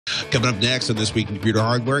Coming up next on This Week in Computer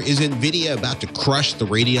Hardware, is NVIDIA about to crush the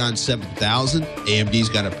Radeon 7000? AMD's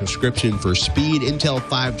got a prescription for speed. Intel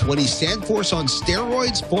 520 Sandforce on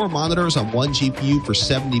steroids. 4 monitors on 1 GPU for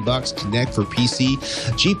 $70. Connect for PC.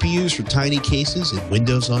 GPUs for tiny cases and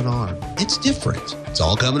Windows on ARM. It's different. It's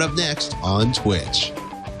all coming up next on Twitch.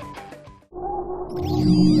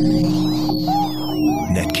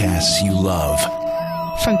 Netcasts you love.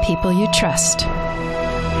 From people you trust.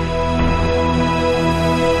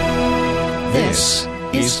 This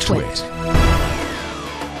is TWiT.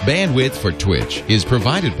 Bandwidth for Twitch is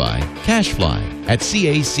provided by Cachefly at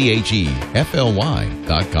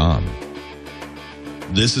CACHEFLY.com.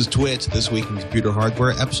 This is TWiT, This Week in Computer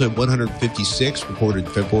Hardware, episode 156, recorded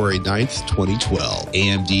February 9th, 2012.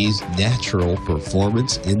 AMD's Natural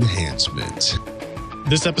Performance Enhancement.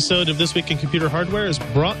 This episode of This Week in Computer Hardware is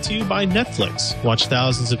brought to you by Netflix. Watch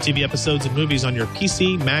thousands of TV episodes and movies on your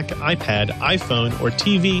PC, Mac, iPad, iPhone, or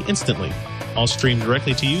TV instantly. All streamed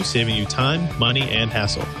directly to you, saving you time, money, and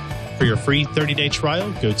hassle. For your free 30-day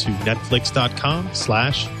trial, go to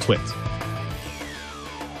netflix.com/twit.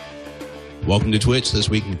 Welcome to Twitch, This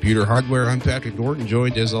Week in Computer Hardware. I'm Patrick Norton,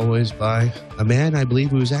 joined as always by a man I believe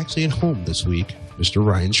who was actually at home this week, Mr.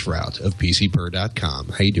 Ryan Shrout of PCPer.com.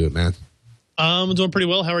 How you doing, man? I'm doing pretty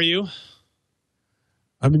well. How are you?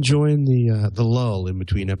 I'm enjoying the lull in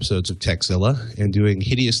between episodes of Techzilla and doing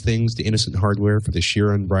hideous things to innocent hardware for the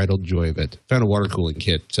sheer unbridled joy of it. Found a water cooling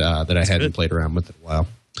kit that I hadn't played around with in a while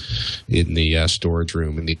in the storage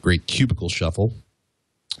room in the great cubicle shuffle,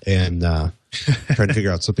 and trying to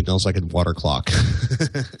figure out something else I could water clock.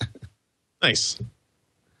 Nice.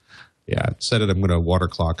 Yeah, I said I'm going to water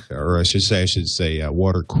clock, or I should say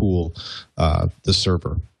water cool the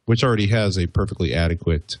server, which already has a perfectly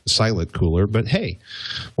adequate silent cooler. But hey,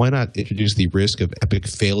 why not introduce the risk of epic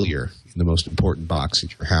failure in the most important box in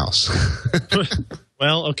your house?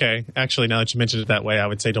 Well, okay. Actually, now that you mentioned it that way, I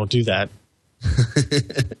would say don't do that.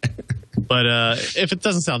 But if it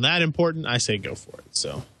doesn't sound that important, I say go for it.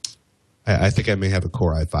 So I think I may have a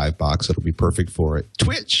Core i5 box that'll be perfect for it.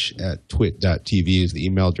 Twitch at twit.tv is the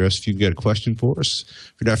email address if you've got a question for us.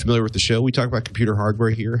 If you're not familiar with the show, we talk about computer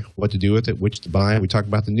hardware here, what to do with it, which to buy. We talk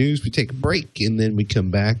about the news. We take a break, and then we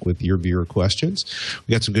come back with your viewer questions.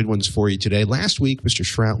 We got some good ones for you today. Last week, Mr.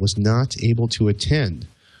 Shrout was not able to attend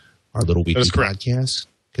our little weekly podcast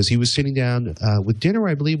because he was sitting down with dinner,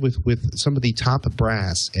 I believe, with some of the top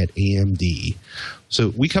brass at AMD.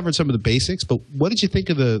 So we covered some of the basics, but what did you think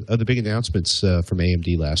of the big announcements from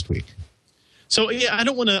AMD last week? So yeah, I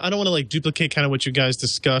don't want to like duplicate kind of what you guys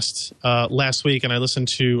discussed last week, and I listened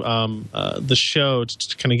to the show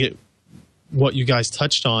to kind of get what you guys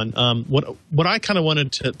touched on. What I kind of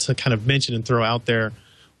wanted to kind of mention and throw out there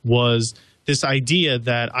was this idea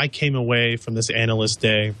that I came away from this analyst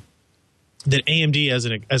day that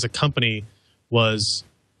AMD as a company was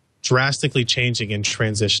drastically changing and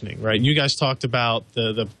transitioning, right? You guys talked about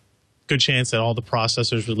the good chance that all the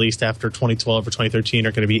processors released after 2012 or 2013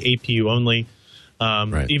 are going to be APU only.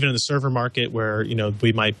 Right. Even in the server market where,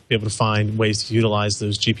 we might be able to find ways to utilize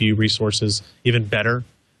those GPU resources even better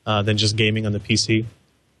than just gaming on the PC.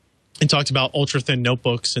 And talked about ultra-thin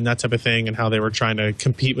notebooks and that type of thing and how they were trying to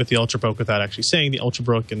compete with the Ultrabook without actually saying the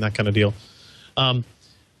Ultrabook and that kind of deal.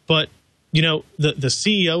 But the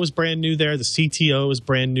CEO is brand new there. The CTO is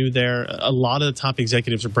brand new there. A lot of the top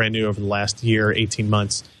executives are brand new over the last year, 18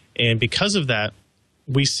 months. And because of that,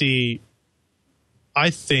 we see,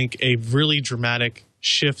 I think, a really dramatic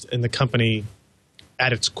shift in the company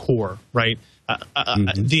at its core, right?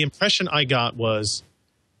 The impression I got was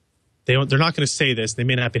they're not going to say this. They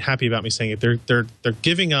may not be happy about me saying it. They're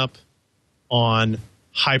giving up on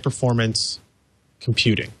high-performance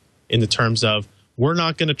computing in the terms of, we're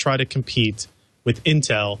not going to try to compete with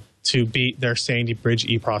Intel to beat their Sandy Bridge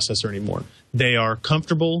E processor anymore. They are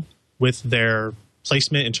comfortable with their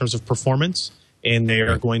placement in terms of performance, and they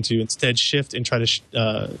are going to instead shift and try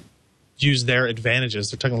to use their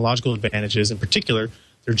advantages, their technological advantages, in particular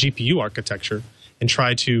their GPU architecture, and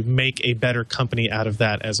try to make a better company out of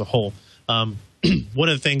that as a whole. One of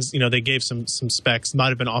the things, they gave some specs, might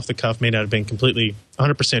have been off the cuff, may not have been completely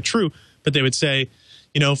 100% true, but they would say,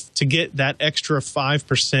 to get that extra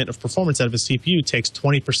 5% of performance out of a CPU takes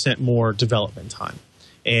 20% more development time.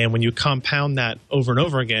 And when you compound that over and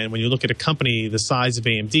over again, when you look at a company the size of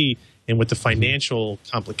AMD and with the financial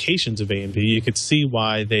complications of AMD, you could see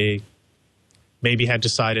why they maybe had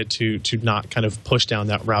decided to not kind of push down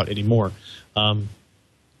that route anymore.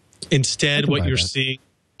 Instead, what you're seeing...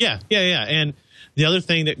 Yeah. And the other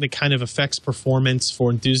thing that kind of affects performance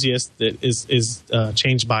for enthusiasts that is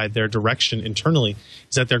changed by their direction internally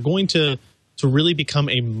is that they're going to to really become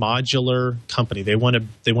a modular company. They want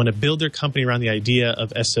to build their company around the idea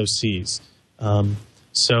of SoCs.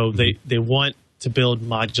 So they want to build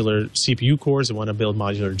modular CPU cores. They want to build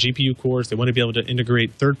modular GPU cores. They want to be able to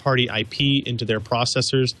integrate third-party IP into their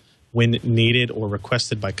processors when needed or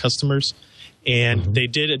requested by customers. And they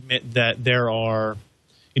did admit that there are,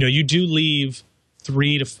 you do leave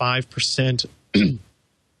 3 to 5%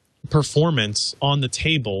 performance on the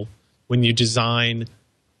table when you design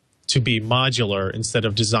to be modular instead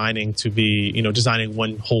of designing to be, designing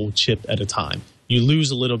one whole chip at a time. You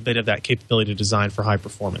lose a little bit of that capability to design for high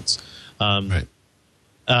performance. Right.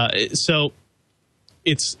 So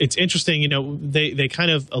it's interesting. They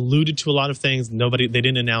kind of alluded to a lot of things. They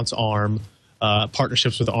didn't announce ARM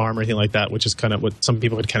partnerships with ARM or anything like that, which is kind of what some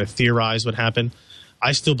people had kind of theorized would happen.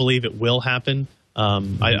 I still believe it will happen.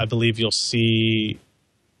 I believe you'll see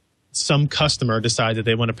some customer decide that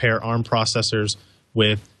they want to pair ARM processors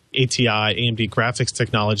with ATI, AMD graphics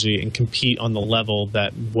technology and compete on the level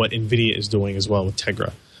that what NVIDIA is doing as well with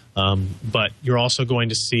Tegra. But you're also going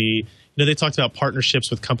to see, they talked about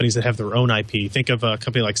partnerships with companies that have their own IP. Think of a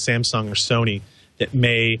company like Samsung or Sony that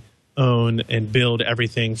may own and build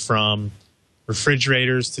everything from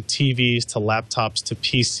refrigerators to TVs to laptops to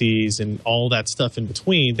PCs and all that stuff in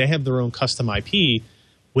between. They have their own custom IP.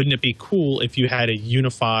 Wouldn't it be cool if you had a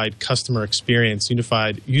unified customer experience,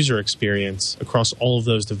 unified user experience across all of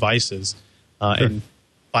those devices? And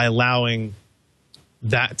by allowing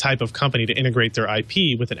that type of company to integrate their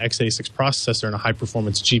IP with an x86 processor and a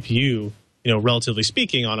high-performance GPU, relatively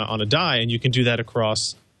speaking, on a die, and you can do that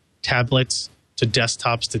across tablets to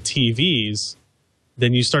desktops to TVs,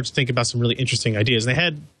 then you start to think about some really interesting ideas.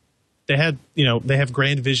 And they have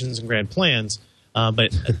grand visions and grand plans,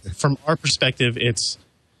 but from our perspective, it's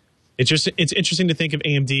interesting to think of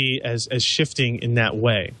AMD as shifting in that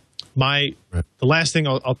way. The last thing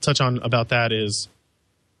I'll touch on about that is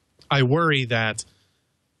I worry that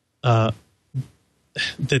that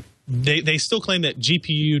they still claim that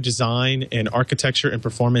GPU design and architecture and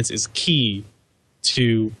performance is key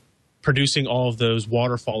to producing all of those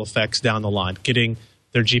waterfall effects down the line, getting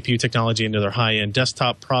their GPU technology into their high-end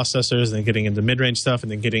desktop processors, and then getting into mid-range stuff,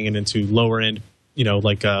 and then getting it into lower-end,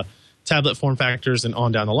 tablet form factors and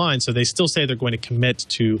on down the line. So they still say they're going to commit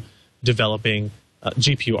to developing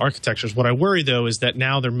GPU architectures. What I worry, though, is that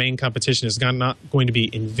now their main competition is not going to be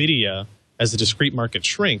NVIDIA as the discrete market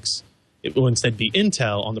shrinks. It will instead be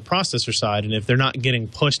Intel on the processor side. And if they're not getting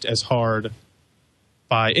pushed as hard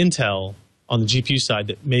by Intel on the GPU side,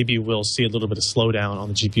 that maybe we'll see a little bit of slowdown on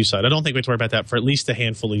the GPU side. I don't think we have to worry about that for at least a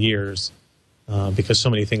handful of years because so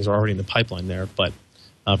many things are already in the pipeline there. But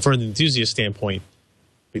from an enthusiast standpoint,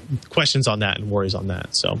 questions on that and worries on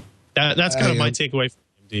that. So that's kind of my takeaway from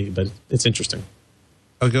AMD, but it's interesting.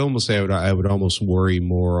 I would almost say I would almost worry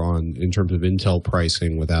more in terms of Intel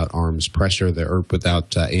pricing without ARM's pressure there, or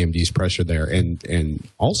without AMD's pressure there. And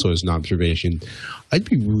also as an observation, I'd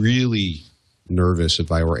be really nervous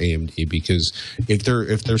if I were AMD, because if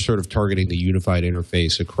they're sort of targeting the unified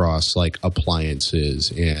interface across like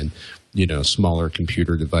appliances and smaller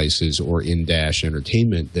computer devices or in-dash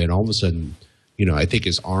entertainment, then all of a sudden, I think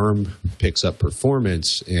as ARM picks up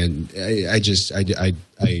performance, and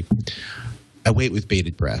I wait with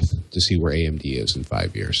bated breath to see where AMD is in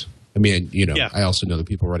 5 years. I mean, I also know the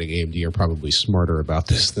people running AMD are probably smarter about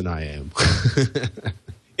this than I am.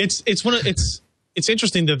 It's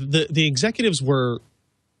interesting. The executives were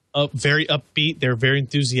very upbeat. They're very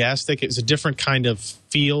enthusiastic. It was a different kind of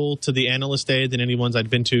feel to the analyst day than any ones I'd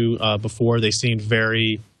been to before. They seemed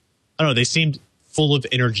they seemed full of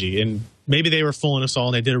energy, and maybe they were fooling us all,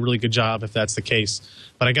 and they did a really good job if that's the case.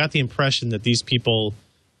 But I got the impression that these people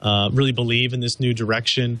really believe in this new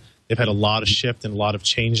direction. They've had a lot of shift and a lot of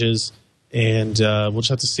changes, and we'll just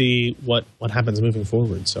have to see what happens moving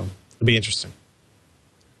forward. So it'll be interesting.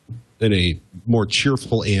 In a more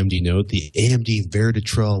cheerful AMD note, the AMD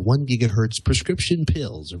Vertitrol 1 gigahertz prescription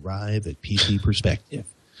pills arrive at PC Perspective,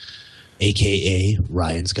 a.k.a.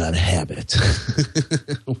 Ryan's got a habit.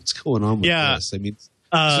 What's going on with this? I mean,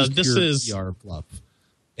 this is PR fluff.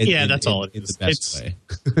 That's all it is. In the best way.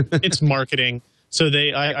 It's marketing. So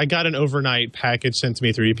I got an overnight package sent to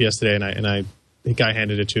me through UPS today, and the guy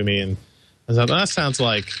handed it to me, and I thought, that sounds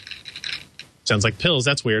like pills.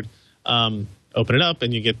 That's weird. Open it up,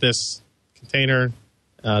 and you get this container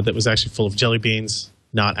that was actually full of jelly beans,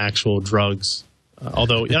 not actual drugs.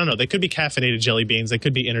 Although, I don't know, they could be caffeinated jelly beans. They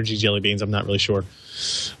could be energy jelly beans. I'm not really sure.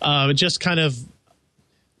 Just kind of,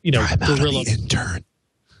 gorilla intern.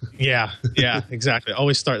 Yeah, exactly.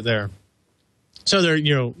 Always start there. So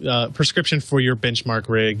they're, prescription for your benchmark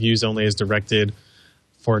rig, use only as directed,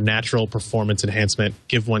 for natural performance enhancement.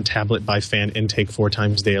 Give one tablet by fan intake 4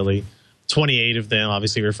 times daily. 28 of them,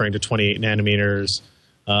 obviously referring to 28 nanometers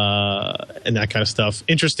and that kind of stuff.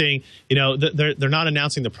 Interesting. You know, they're not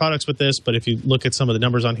announcing the products with this, but if you look at some of the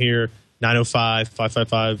numbers on here, 905,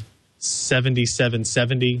 555,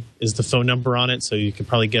 7770 is the phone number on it, so you can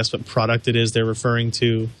probably guess what product it is they're referring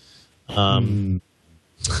to.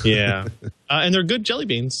 Yeah. And they're good jelly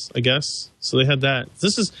beans, I guess. So they had that.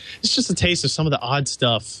 It's just a taste of some of the odd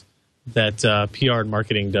stuff that PR and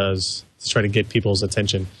marketing does to try to get people's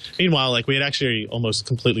attention. Meanwhile, like, we had actually almost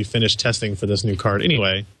completely finished testing for this new card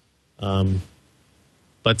anyway.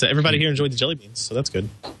 But everybody here enjoyed the jelly beans, so that's good.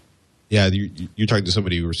 Yeah, you're talking to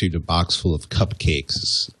somebody who received a box full of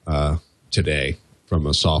cupcakes today from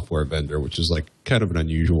a software vendor, which is like kind of an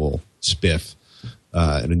unusual spiff,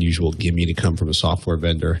 an unusual gimme to come from a software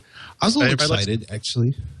vendor. I was a little excited,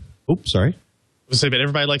 actually. Oops, sorry. I was saying, but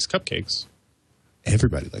everybody likes cupcakes.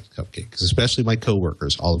 Everybody likes cupcakes, especially my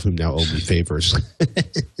coworkers, all of whom now owe me favors.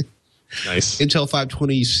 Nice. Intel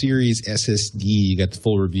 520 series SSD, you got the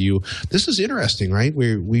full review. This is interesting, right?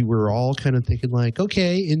 We were all kind of thinking like,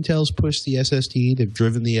 okay, Intel's pushed the SSD, they've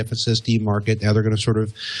driven the FSSD market, now they're going to sort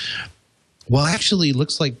of, well, actually, it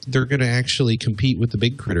looks like they're going to actually compete with the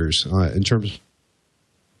big critters in terms of.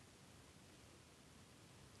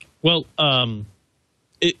 Well,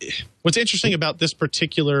 what's interesting about this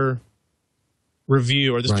particular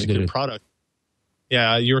review or this particular product,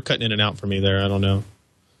 yeah, you were cutting in and out for me there. I don't know.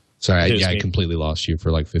 Sorry, I completely lost you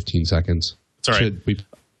for like 15 seconds. It's all right. Should we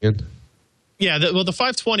begin? Yeah, the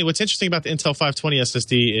 520, what's interesting about the Intel 520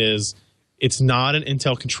 SSD is it's not an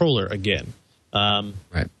Intel controller again.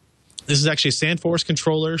 Right. This is actually a SandForce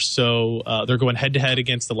controller, so they're going head-to-head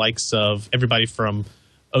against the likes of everybody from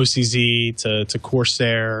OCZ to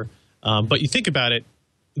Corsair. But you think about it,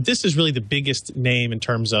 this is really the biggest name in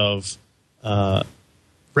terms of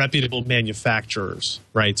reputable manufacturers,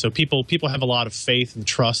 right? So people have a lot of faith and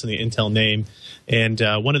trust in the Intel name, and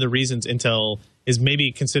one of the reasons Intel is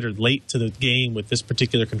maybe considered late to the game with this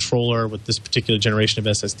particular controller, with this particular generation of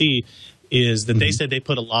SSD, is that they said they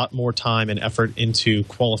put a lot more time and effort into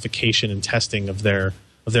qualification and testing of their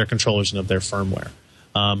controllers and of their firmware.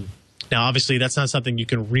 Now, obviously, that's not something you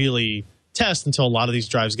can really test until a lot of these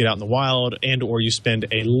drives get out in the wild, and or you spend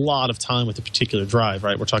a lot of time with a particular drive,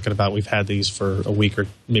 right? We're talking about we've had these for a week or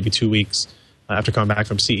maybe 2 weeks after coming back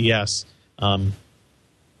from CES.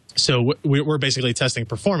 So we're basically testing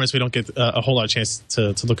performance. We don't get a whole lot of chance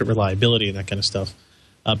to look at reliability and that kind of stuff.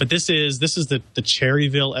 But this is the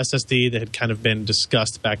Cherryville SSD that had kind of been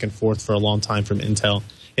discussed back and forth for a long time from Intel.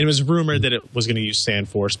 And it was rumored that it was going to use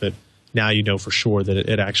SandForce, but now you know for sure that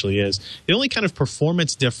it actually is. The only kind of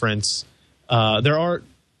performance difference, there are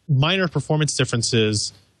minor performance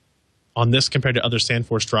differences on this compared to other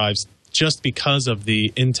SandForce drives just because of the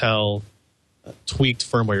Intel tweaked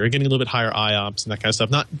firmware. You're getting a little bit higher IOPS and that kind of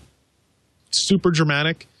stuff. Not super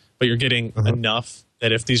dramatic, but you're getting enough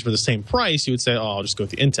that if these were the same price, you would say, oh, I'll just go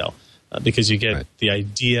with the Intel because you get the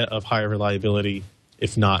idea of higher reliability,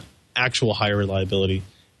 if not actual higher reliability,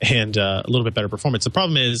 and a little bit better performance. The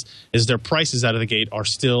problem is their prices out of the gate are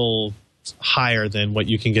still higher than what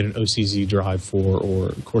you can get an OCZ drive for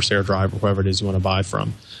or Corsair drive or whoever it is you want to buy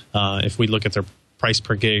from. If we look at their price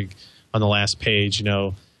per gig on the last page, you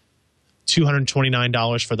know,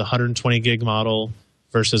 $229 for the 120 gig model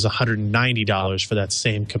versus $190 for that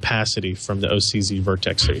same capacity from the OCZ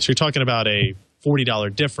Vertex series. So you're talking about a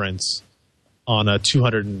 $40 difference on a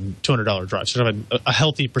 $200 drive. So you have a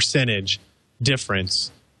healthy percentage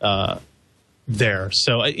difference there.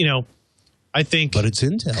 So, you know, I think... But it's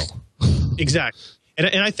Intel. Exactly.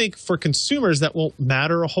 And I think for consumers, that won't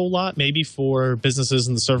matter a whole lot. Maybe for businesses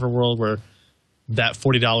in the server world where that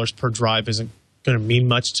 $40 per drive isn't going to mean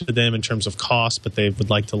much to them in terms of cost, but they would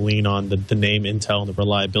like to lean on the name Intel and the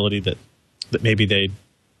reliability that maybe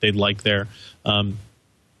they'd like there.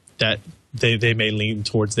 That they may lean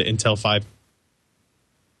towards the Intel 5.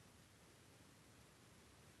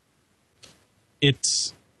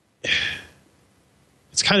 It's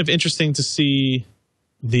kind of interesting to see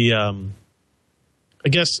the I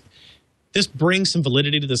guess this brings some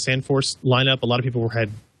validity to the SandForce lineup. A lot of people had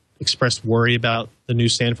expressed worry about the new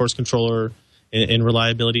SandForce controller and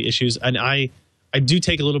reliability issues. And I do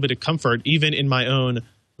take a little bit of comfort, even in my own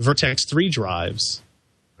Vertex 3 drives,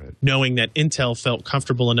 knowing that Intel felt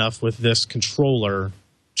comfortable enough with this controller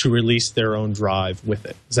to release their own drive with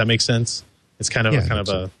it. Does that make sense? It's kind of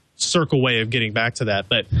a circle way of getting back to that.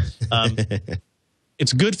 But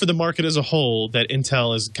it's good for the market as a whole that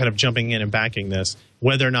Intel is kind of jumping in and backing this.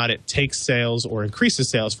 Whether or not it takes sales or increases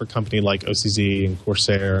sales for a company like OCZ and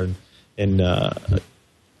Corsair and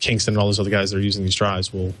Kingston and all those other guys that are using these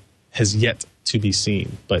drives has yet to be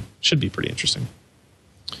seen, but should be pretty interesting.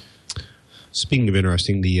 Speaking of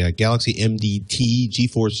interesting, the Galaxy MDT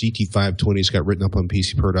GeForce GT520's got written up on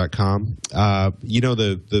PCPro.com.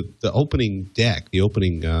 The opening deck, the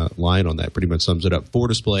opening line on that pretty much sums it up. 4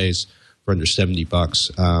 displays for under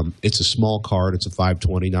 $70. It's a small card. It's a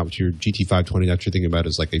 520, not what your GT520, not what you're thinking about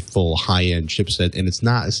is like a full high-end chipset, and it's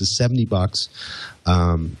not. This is $70.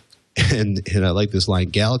 And I like this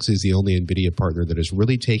line. Galaxy is the only NVIDIA partner that is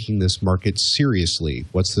really taking this market seriously.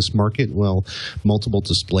 What's this market? Well, multiple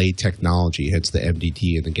display technology. Hence the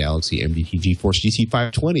MDT and the Galaxy MDT GeForce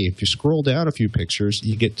GT520. If you scroll down a few pictures,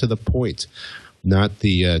 you get to the point. Not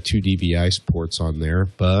the 2 DVI ports on there,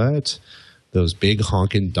 but those big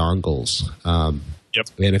honking dongles. Yep.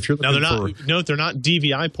 And if you're now they're not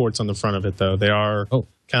DVI ports on the front of it though. They are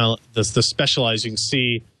kind of the specialized. You can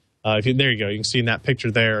see. There you go. You can see in that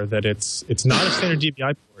picture there that it's not a standard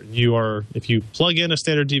DVI port. If you plug in a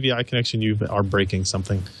standard DVI connection, you are breaking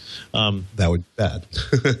something. That would be bad.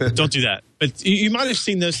 Don't do that. But you might have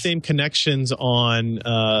seen those same connections on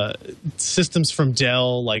systems from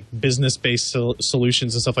Dell, like business-based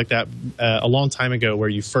solutions and stuff like that, a long time ago, where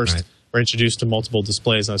you first were introduced to multiple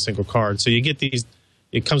displays on a single card. So you get these.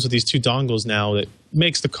 It comes with these 2 dongles now that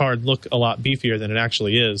makes the card look a lot beefier than it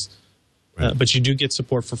actually is. But you do get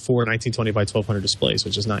support for 4 1920 by 1200 displays,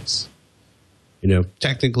 which is nice.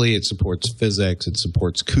 Technically it supports physics, it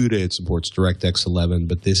supports CUDA, it supports DirectX 11,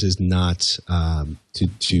 but this is not,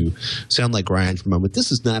 to sound like Ryan for a moment,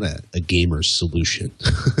 this is not a gamer's solution.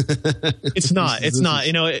 It's not. It's not.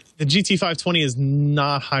 The GT520 is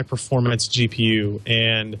not high-performance GPU,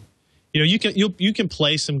 and you can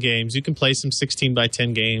play some games. You can play some 16 by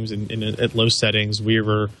 10 games at low settings. We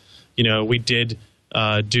did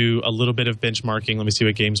do a little bit of benchmarking. Let me see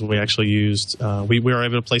what games we actually used. We were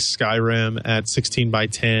able to play Skyrim at 16 by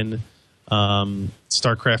 10.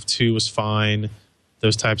 StarCraft 2 was fine.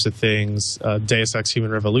 Those types of things. Deus Ex Human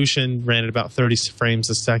Revolution ran at about 30 frames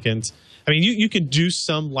a second. I mean, you can do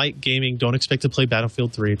some light gaming. Don't expect to play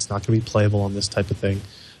Battlefield 3. It's not going to be playable on this type of thing.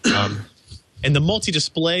 And the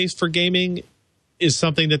multi-displays for gaming is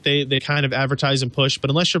something that they kind of advertise and push. But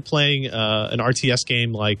unless you're playing an RTS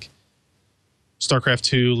game like StarCraft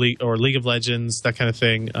 2 or League of Legends, that kind of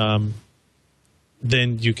thing,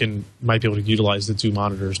 then you might be able to utilize the 2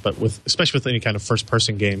 monitors. But especially with any kind of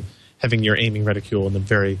first-person game, having your aiming reticule in the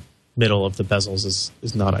very middle of the bezels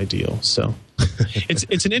is not ideal. So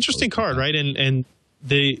it's an interesting card, right? And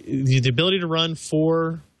the ability to run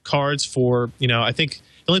 4 cards for, I think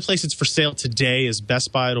the only place it's for sale today is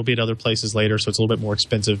Best Buy. It'll be at other places later, so it's a little bit more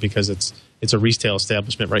expensive because it's a retail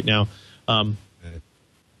establishment right now.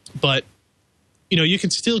 But you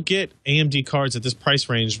can still get AMD cards at this price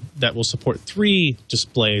range that will support 3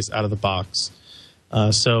 displays out of the box.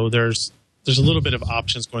 So there's a little bit of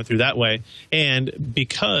options going through that way. And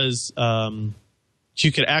because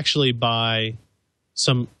you could actually buy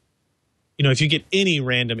some, if you get any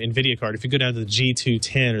random NVIDIA card, if you go down to the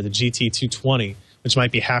G210 or the GT220, which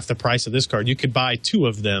might be half the price of this card, you could buy 2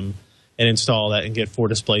 of them and install that and get 4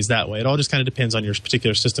 displays that way. It all just kind of depends on your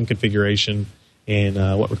particular system configuration and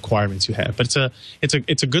what requirements you have. But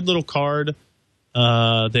it's a good little card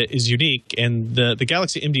that is unique, and the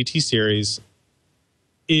Galaxy MDT series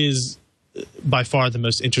is by far the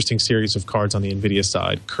most interesting series of cards on the NVIDIA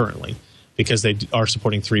side currently, because they are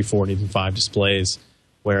supporting 3, 4, and even 5 displays,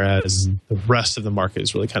 whereas the rest of the market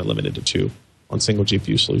is really kind of limited to 2 on single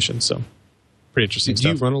GPU solutions. So pretty interesting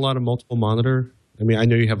stuff. Do you run a lot of multiple monitor? I mean, I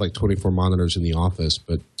know you have like 24 monitors in the office,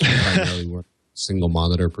 but primarily run single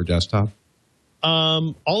monitor per desktop?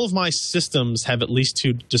 All of my systems have at least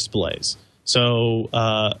 2 displays. So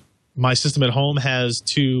my system at home has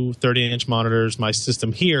 2 30-inch monitors. My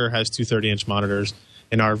system here has 2 30-inch monitors.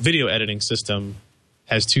 And our video editing system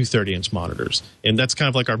has 2 30-inch monitors. And that's kind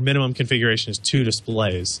of like our minimum configuration is 2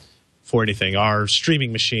 displays for anything. Our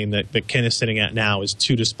streaming machine that Ken is sitting at now is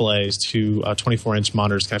 2 displays, 2 24-inch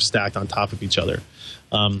monitors kind of stacked on top of each other.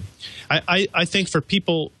 I think for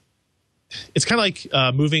people, it's kind of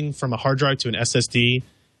like moving from a hard drive to an SSD.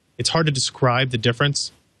 It's hard to describe the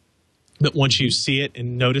difference, but once you see it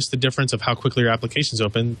and notice the difference of how quickly your applications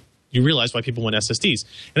open, you realize why people want SSDs.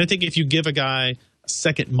 And I think if you give a guy a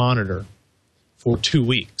second monitor for 2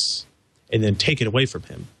 weeks and then take it away from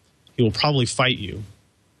him, he will probably fight you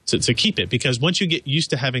to keep it, because once you get used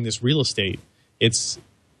to having this real estate, it's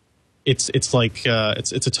like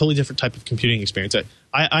it's a totally different type of computing experience.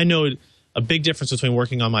 I know a big difference between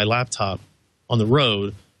working on my laptop on the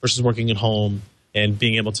road versus working at home and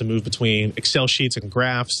being able to move between Excel sheets and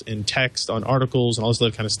graphs and text on articles and all this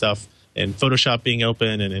other kind of stuff, and Photoshop being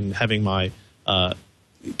open and having my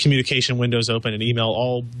communication windows open and email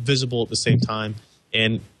all visible at the same time.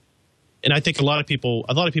 And I think a lot of people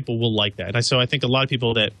will like that. And so I think a lot of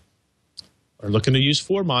people that are looking to use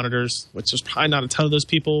 4 monitors, which there's probably not a ton of those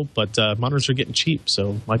people, but monitors are getting cheap,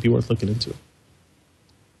 so it might be worth looking into.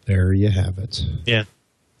 There you have it. Yeah.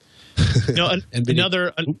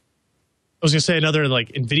 Another like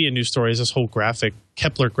NVIDIA news story is this whole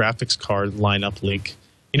Kepler graphics card lineup leak.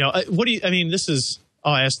 This is,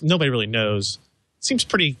 nobody really knows. It seems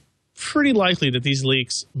pretty likely that these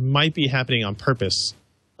leaks might be happening on purpose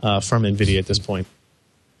from NVIDIA at this point.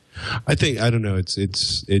 I don't know.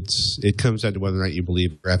 It comes down to whether or not you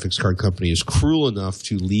believe a graphics card company is cruel enough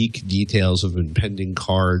to leak details of impending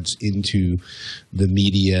cards into the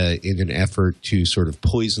media in an effort to sort of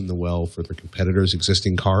poison the well for their competitors'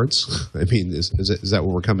 existing cards. I mean, is that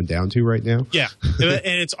what we're coming down to right now? Yeah,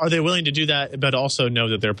 and are they willing to do that, but also know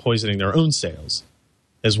that they're poisoning their own sales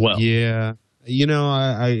as well? Yeah,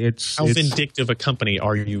 how vindictive a company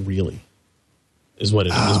are you really? Is what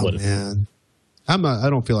it is. Man. I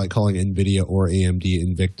don't feel like calling NVIDIA or AMD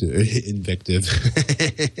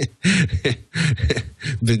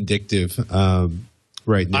vindictive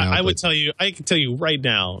right now. I can tell you right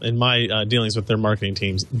now in my dealings with their marketing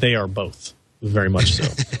teams, they are both very much so.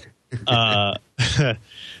 So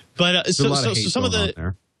some of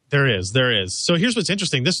the there is. So here's what's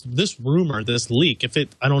interesting. This rumor, this leak,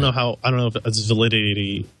 I don't know if it's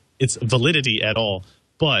validity at all,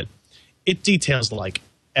 but it details like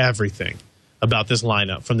everything about this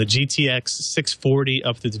lineup, from the GTX 640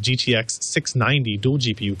 up to the GTX 690 dual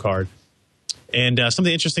GPU card. And some of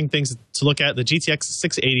the interesting things to look at, the GTX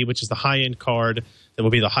 680, which is the high-end card that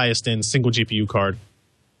will be the highest-end single GPU card.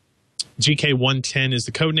 GK110 is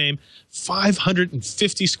the code name.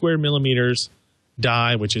 550 square millimeters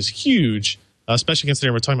die, which is huge, especially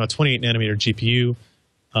considering we're talking about 28-nanometer GPU.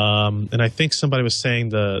 And I think somebody was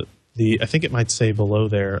saying I think it might say below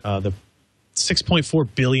there, the 6.4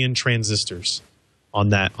 billion transistors on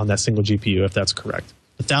that single GPU, if that's correct.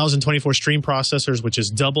 1,024 stream processors, which is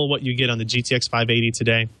double what you get on the GTX 580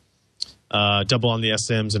 today, double on the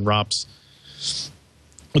SMs and ROPs,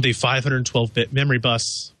 with a 512-bit memory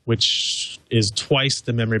bus, which is twice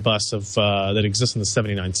the memory bus of that exists in the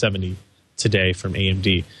 7970 today from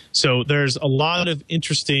AMD. So there's a lot of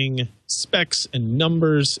interesting specs and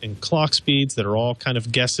numbers and clock speeds that are all kind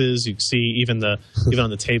of guesses. You can see even on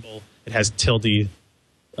the table, it has tilde in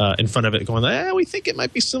front of it going, we think it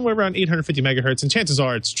might be somewhere around 850 megahertz. And chances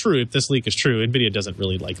are it's true. If this leak is true, NVIDIA doesn't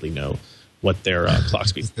really likely know what their clock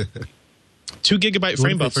speed is. 2 gigabyte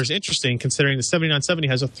frame buffer is interesting, considering the 7970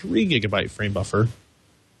 has a 3 gigabyte frame buffer.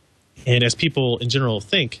 And as people in general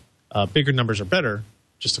think, bigger numbers are better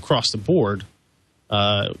just across the board.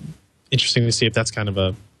 Interesting to see if that's kind of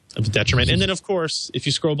a detriment. And then, of course, if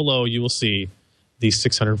you scroll below, you will see the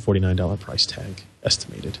 $649 price tag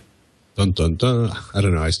estimated. Dun, dun, dun. I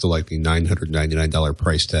don't know. I still like the $999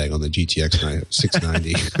 price tag on the GTX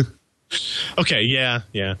 690. Okay, yeah.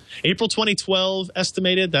 April 2012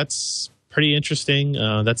 estimated. That's pretty interesting.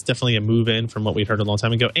 That's definitely a move in from what we'd heard a long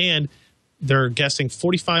time ago. And they're guessing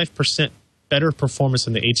 45% better performance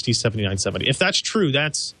than the HD 7970. If that's true,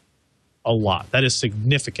 that's a lot. That is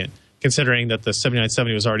significant, considering that the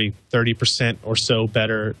 7970 was already 30% or so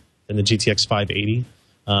better than the GTX 580.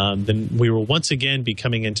 Then we will once again be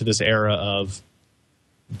coming into this era of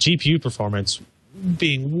GPU performance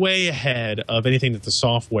being way ahead of anything that the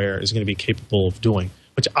software is going to be capable of doing,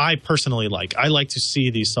 which I personally like. I like to see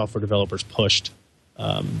these software developers pushed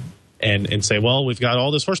and say, well, we've got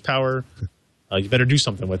all this horsepower. You better do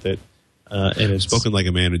something with it. And it's spoken like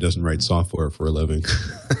a man who doesn't write software for a living.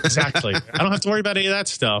 Exactly. I don't have to worry about any of that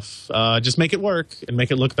stuff. Just make it work and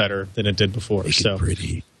make it look better than it did before. Make it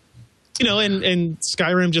pretty. And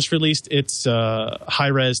Skyrim just released its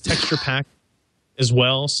high-res texture pack as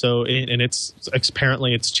well. So, and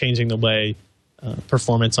apparently it's changing the way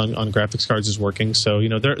performance on graphics cards is working. So,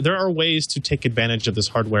 there are ways to take advantage of this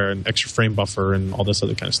hardware and extra frame buffer and all this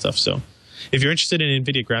other kind of stuff. So, if you're interested in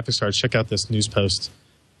NVIDIA graphics cards, check out this news post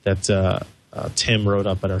that Tim wrote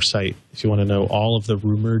up at our site if you want to know all of the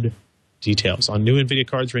rumored details on new NVIDIA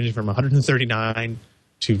cards ranging from $139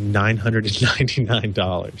 to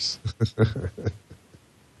 $999.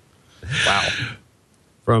 Wow.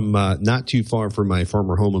 From not too far from my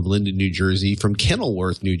former home of Linden, New Jersey, from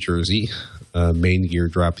Kenilworth, New Jersey, Main Gear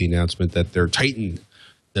dropped the announcement that their Titan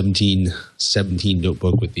 1717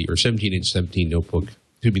 notebook or 17-inch 17 notebook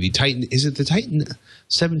could be the Titan. Is it the Titan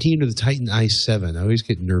 17 or the Titan i7? I always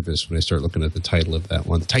get nervous when I start looking at the title of that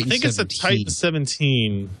one. The Titan 17. It's the Titan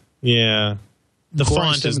 17. Yeah. The Core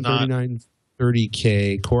font is not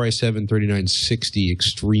 3930K, Core i7 3960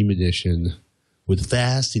 Extreme Edition with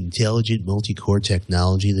fast, intelligent, multi-core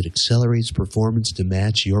technology that accelerates performance to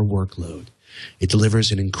match your workload. It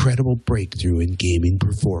delivers an incredible breakthrough in gaming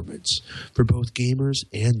performance. For both gamers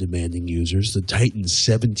and demanding users, the Titan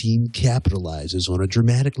 17 capitalizes on a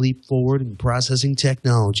dramatic leap forward in processing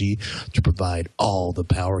technology to provide all the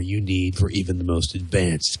power you need for even the most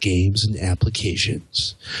advanced games and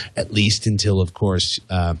applications. At least until, of course,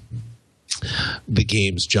 the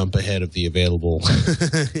games jump ahead of the available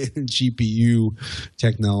GPU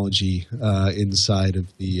technology inside of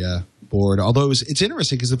the board. Although it's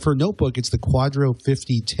interesting because for a notebook, it's the Quadro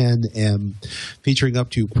 5010M featuring up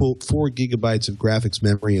to, quote, 4 gigabytes of graphics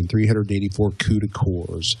memory and 384 CUDA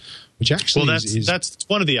cores, which actually that's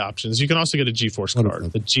one of the options. You can also get a GeForce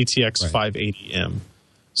card, the GTX 580M.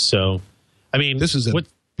 So, I mean, this is a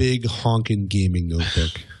big honking gaming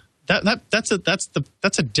notebook. That's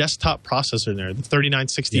a desktop processor in there. The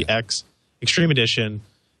 3960X Extreme Edition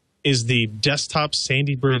is the desktop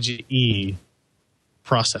Sandy Bridge E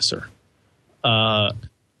processor. And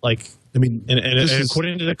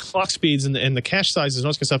according to the clock speeds and the cache sizes and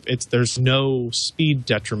all this kind of stuff, there's no speed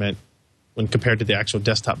detriment when compared to the actual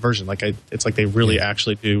desktop version. It's like they really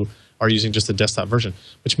actually are using just the desktop version,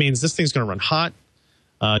 which means this thing's going to run hot.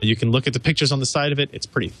 You can look at the pictures on the side of it. It's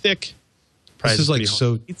pretty thick. This is like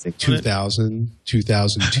 2000,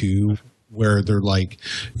 2002, where they're like,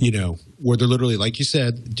 where they're literally, like you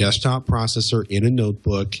said, desktop processor in a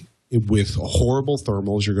notebook with horrible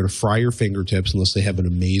thermals. You're going to fry your fingertips unless they have an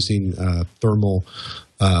amazing thermal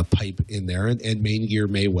pipe in there. And Main Gear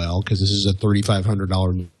may well, because this is a $3,500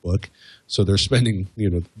 notebook. So they're spending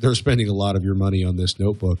a lot of your money on this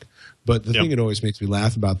notebook. But the thing that always makes me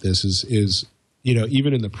laugh about this is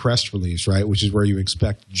even in the press release, right, which is where you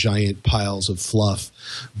expect giant piles of fluff,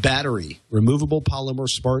 battery, removable polymer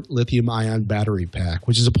smart lithium-ion battery pack,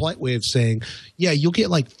 which is a polite way of saying, you'll get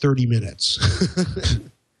like 30 minutes.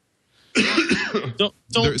 don't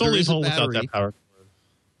leave home without that power.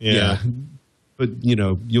 Yeah. But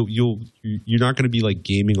you're not going to be like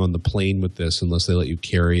gaming on the plane with this unless they let you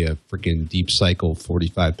carry a freaking deep cycle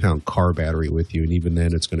 45-pound car battery with you, and even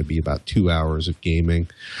then it's going to be about 2 hours of gaming.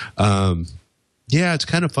 Yeah, it's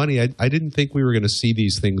kind of funny. I didn't think we were going to see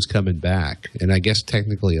these things coming back, and I guess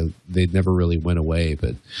technically they never really went away.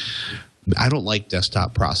 But I don't like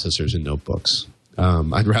desktop processors in notebooks.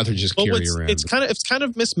 I'd rather just carry around. It's kind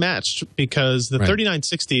of mismatched because the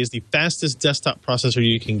 3960 is the fastest desktop processor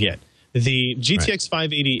you can get. The GTX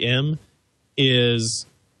 580M is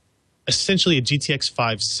essentially a GTX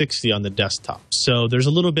 560 on the desktop. So there's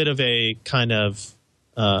a little bit of a kind of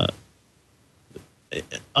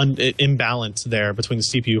imbalance there between the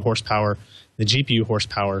CPU horsepower and the GPU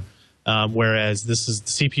horsepower, whereas the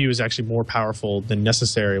CPU is actually more powerful than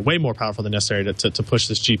necessary, way more powerful than necessary to push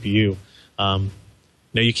this GPU.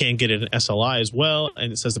 Now you can get it in SLI as well,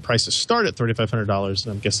 and it says the prices start at $3,500,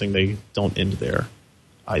 and I'm guessing they don't end there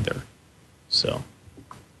either. So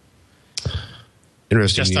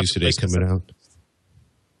interesting news today coming out.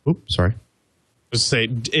 Oops, sorry. I was to say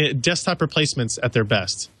desktop replacements at their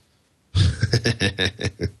best.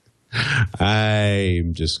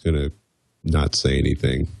 I'm just going to not say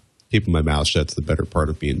anything. Keeping my mouth shut's the better part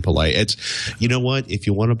of being polite. You know what? If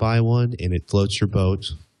you want to buy one and it floats your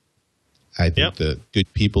boat, I think the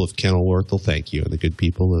good people of Kenilworth will thank you, and the good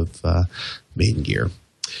people of Main Gear.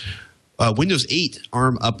 Windows 8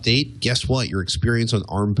 ARM update. Guess what? Your experience on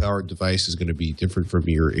ARM-powered device is going to be different from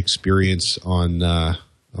your experience on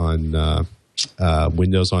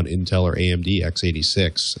Windows on Intel or AMD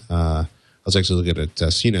x86. I was actually looking at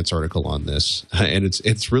CNET's article on this, and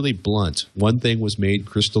it's really blunt. One thing was made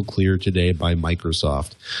crystal clear today by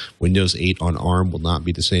Microsoft. Windows 8 on ARM will not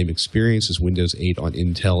be the same experience as Windows 8 on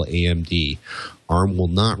Intel AMD. ARM will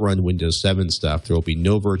not run Windows 7 stuff. There will be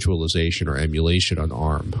no virtualization or emulation on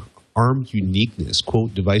ARM. ARM uniqueness.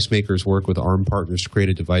 Quote, device makers work with ARM partners to create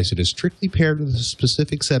a device that is strictly paired with a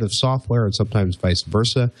specific set of software and sometimes vice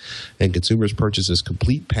versa, and consumers purchase this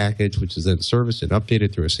complete package, which is then serviced and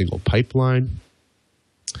updated through a single pipeline.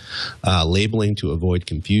 Labeling to avoid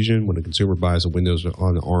confusion. When a consumer buys a Windows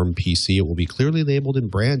on ARM PC, it will be clearly labeled and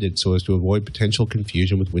branded so as to avoid potential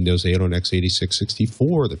confusion with Windows 8 on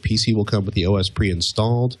x86-64. The PC will come with the OS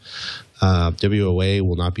pre-installed. WOA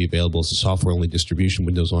will not be available as a software-only distribution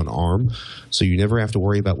Windows on ARM, so you never have to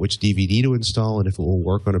worry about which DVD to install and if it will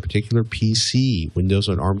work on a particular PC. Windows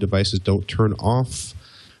on ARM devices don't turn off,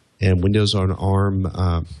 and Windows on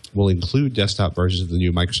ARM will include desktop versions of the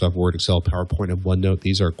new Microsoft Word, Excel, PowerPoint, and OneNote.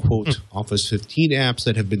 These are, quote, Office 15 apps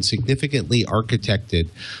that have been significantly architected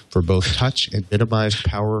for both touch and minimized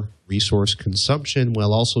power resource consumption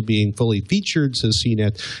while also being fully featured, says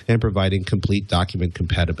CNET, and providing complete document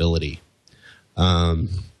compatibility.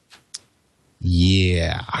 Yeah.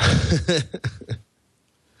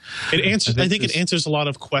 It answers. I think it answers a lot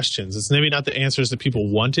of questions. It's maybe not the answers that people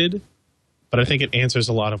wanted, but I think it answers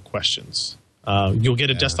a lot of questions. You'll get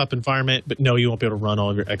a desktop environment, but no, you won't be able to run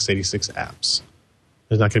all of your x86 apps.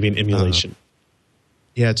 There's not going to be an emulation.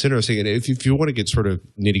 Yeah, it's interesting. And if you want to get sort of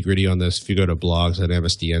nitty gritty on this, if you go to blogs at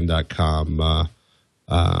msdn.com,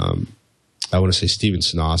 I want to say Steven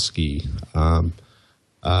Sinosky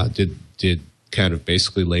did kind of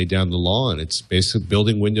basically lay down the law, and it's basically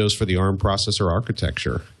building Windows for the ARM processor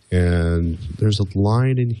architecture. And there's a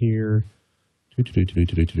line in here.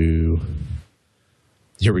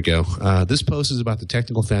 Here we go. This post is about the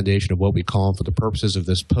technical foundation of what we call, for the purposes of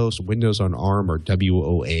this post, Windows on ARM, or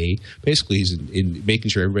WOA. Basically, he's in making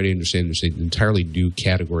sure everybody understands there's an entirely new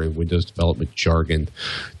category of Windows development jargon.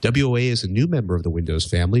 WOA is a new member of the Windows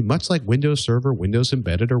family, much like Windows Server, Windows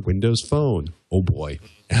Embedded, or Windows Phone. Oh boy.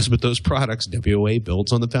 As with those products, WOA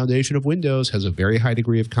builds on the foundation of Windows, has a very high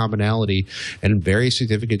degree of commonality, and very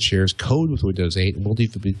significant shares code with Windows 8, and will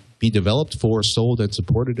be developed for, sold, and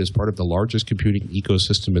supported as part of the largest computing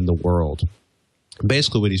ecosystem in the world.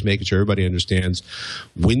 Basically, what he's making sure everybody understands,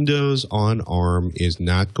 Windows on ARM is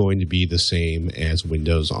not going to be the same as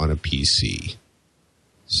Windows on a PC.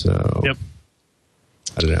 So, yep.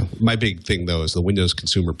 I don't know. My big thing, though, is the Windows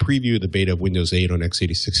Consumer Preview. The beta of Windows 8 on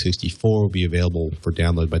x86-64 will be available for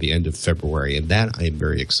download by the end of February, and that I am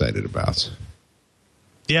very excited about.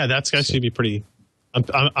 Yeah, that's actually be pretty.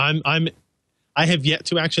 I have yet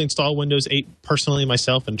to actually install Windows 8 personally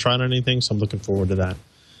myself and try on anything, so I'm looking forward to that.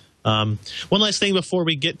 One last thing before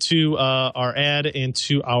we get to our ad and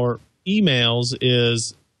to our emails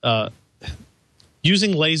is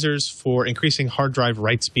using lasers for increasing hard drive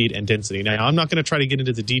write speed and density. Now, I'm not going to try to get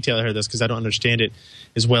into the detail here of this because I don't understand it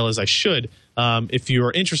as well as I should. If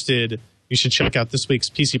you're interested, you should check out this week's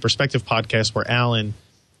PC Perspective podcast, where Alan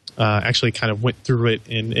actually kind of went through it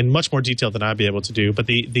in much more detail than I'd be able to do. But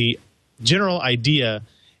the general idea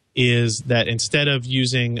is that instead of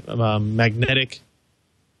using magnetic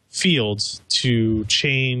fields to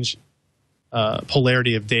change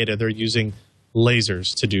polarity of data, they're using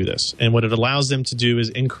lasers to do this. And what it allows them to do is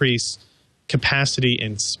increase capacity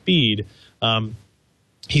and speed.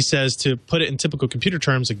 He says, to put it in typical computer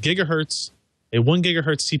terms, a 1 gigahertz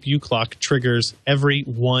CPU clock triggers every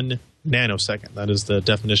 1 nanosecond. That is the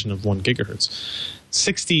definition of 1 gigahertz.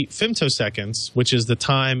 60 femtoseconds, which is the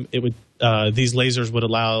time it would these lasers would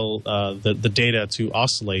allow the data to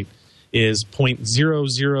oscillate, is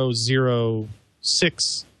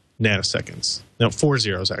 0.0006 nanoseconds. No, 4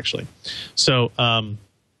 zeros, actually. So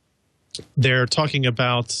they're talking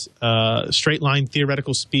about straight line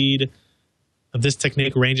theoretical speed of this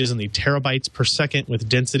technique ranges in the terabytes per second, with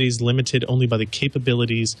densities limited only by the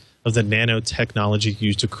capabilities of the nanotechnology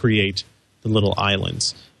used to create the little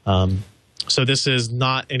islands. So this is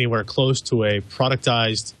not anywhere close to a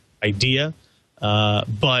productized idea,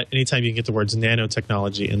 but anytime you can get the words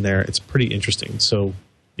nanotechnology in there, it's pretty interesting. So,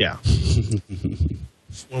 yeah.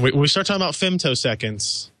 When we start talking about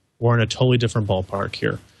femtoseconds, we're in a totally different ballpark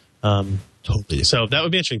here. Totally. So that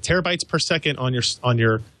would be interesting. Terabytes per second on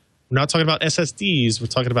your. We're not talking about SSDs. We're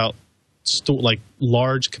talking about like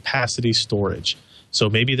large capacity storage. So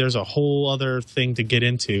maybe there's a whole other thing to get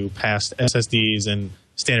into past SSDs and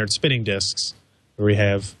standard spinning disks, where we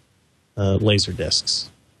have laser disks.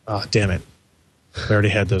 Oh, damn it! We already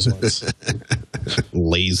had those ones.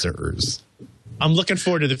 Lasers. I'm looking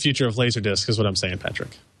forward to the future of Laserdisc, is what I'm saying,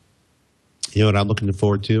 Patrick. You know what I'm looking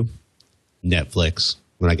forward to? Netflix.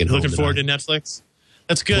 When I get home. Looking forward to Netflix?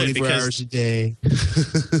 That's good. 24 hours a day,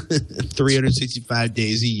 365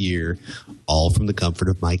 days a year, all from the comfort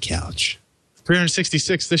of my couch.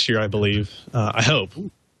 366 this year, I believe. I hope.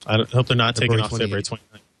 I hope they're not taking off February 29th.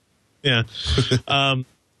 Yeah.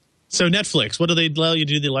 So Netflix, what do they allow you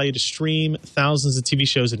to do? They allow you to stream thousands of TV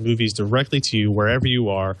shows and movies directly to you wherever you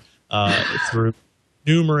are. Through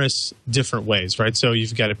numerous different ways, right? So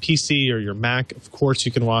you've got a PC or your Mac. Of course,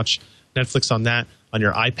 you can watch Netflix on that. On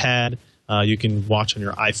your iPad, you can watch on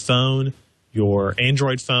your iPhone, your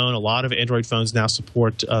Android phone. A lot of Android phones now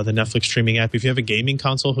support the Netflix streaming app. If you have a gaming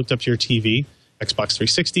console hooked up to your TV, Xbox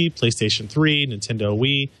 360, PlayStation 3, Nintendo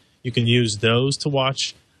Wii, you can use those to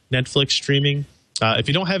watch Netflix streaming. If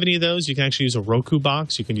you don't have any of those, you can actually use a Roku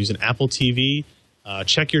box. You can use an Apple TV.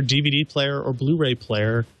 Check your DVD player or Blu-ray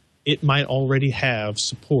player. It might already have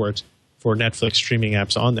support for Netflix streaming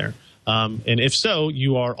apps on there. And if so,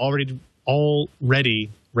 you are already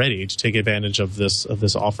ready to take advantage of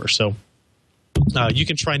this offer. So you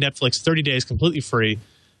can try Netflix 30 days completely free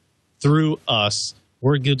through us.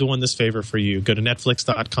 We're doing this favor for you. Go to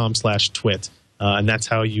netflix.com/twit. And that's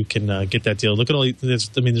how you can get that deal. Look at all this.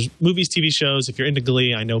 I mean, there's movies, TV shows. If you're into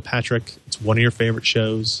Glee, I know, Patrick, it's one of your favorite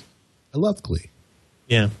shows. I love Glee.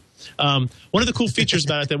 Yeah. One of the cool features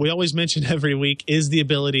about it that we always mention every week is the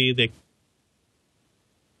ability that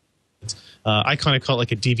I kind of call it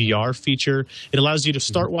like a DVR feature. It allows you to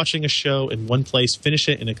start watching a show in one place, finish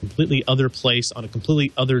it in a completely other place on a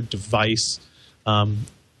completely other device.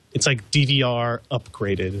 It's like DVR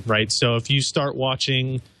upgraded, right? So if you start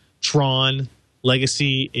watching Tron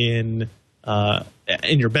Legacy in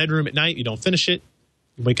your bedroom at night, you don't finish it.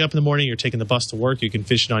 You wake up in the morning, you're taking the bus to work. You can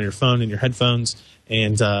finish it on your phone and your headphones,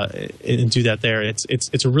 and do that there.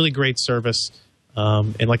 It's a really great service,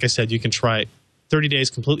 and like I said, you can try it 30 days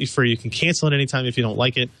completely free. You can cancel it anytime if you don't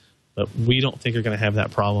like it, but we don't think you're going to have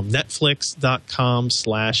that problem.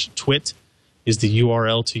 Netflix.com/twit is the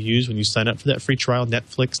URL to use when you sign up for that free trial.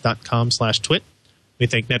 Netflix.com/twit. We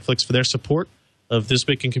thank Netflix for their support of This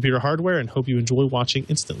Week in Computer Hardware and hope you enjoy watching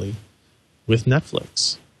instantly with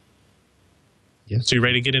Netflix. Yes. So you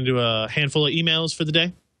ready to get into a handful of emails for the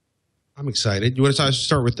day? I'm excited. You want to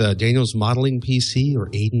start with Daniel's modeling PC or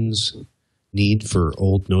Aiden's need for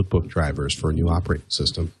old notebook drivers for a new operating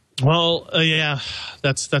system? Well, yeah,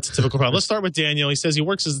 that's a typical problem. Let's start with Daniel. He says he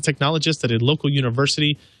works as a technologist at a local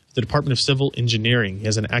university, the Department of Civil Engineering. He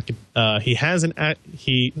has an let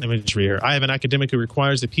me just read here. I have an academic who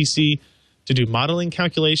requires a PC to do modeling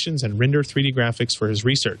calculations and render 3D graphics for his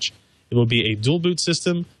research. It will be a dual boot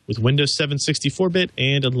system with Windows 7 64-bit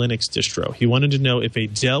and a Linux distro. He wanted to know if a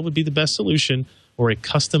Dell would be the best solution or a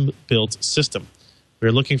custom-built system.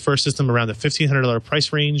 We're looking for a system around the $1,500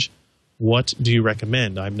 price range. What do you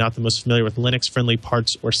recommend? I'm not the most familiar with Linux-friendly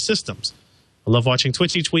parts or systems. I love watching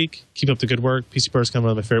Twitch each week. Keep up the good work. PC Pro is kind of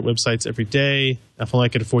one of my favorite websites every day. If only I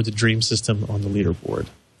could afford the dream system on the leaderboard.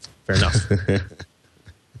 Fair enough.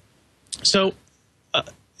 So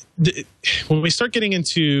when we start getting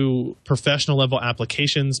into professional level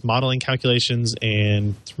applications, modeling calculations,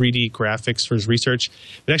 and 3D graphics for his research, it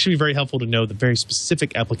would actually be very helpful to know the very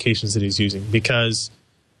specific applications that he's using, because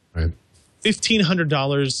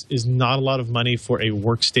 $1,500 is not a lot of money for a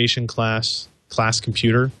workstation class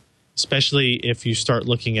computer, especially if you start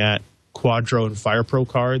looking at Quadro and FirePro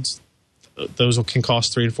cards. Those can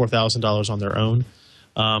cost $3,000 to $4,000 on their own.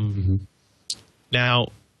 Now,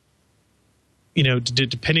 you know,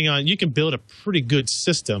 depending on, you can build a pretty good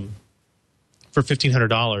system for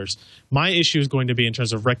 $1,500. My issue is going to be, in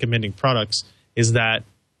terms of recommending products, is that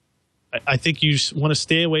I think you want to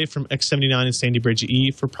stay away from X79 and Sandy Bridge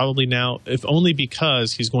E for probably now, if only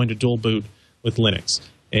because he's going to dual boot with Linux.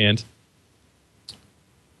 And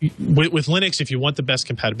with Linux, if you want the best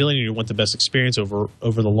compatibility and you want the best experience over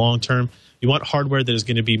the long term, you want hardware that is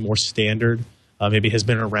going to be more standard. Maybe has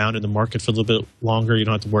been around in the market for a little bit longer. You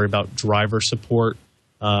don't have to worry about driver support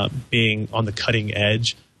being on the cutting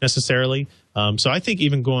edge necessarily. So I think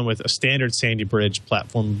even going with a standard Sandy Bridge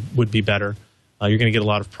platform would be better. You're going to get a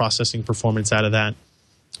lot of processing performance out of that.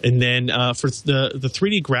 And then for the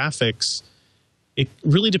 3D graphics, it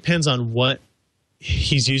really depends on what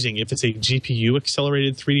he's using. If it's a GPU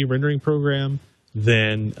accelerated 3D rendering program,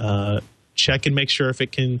 then check and make sure if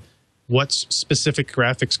it can, what specific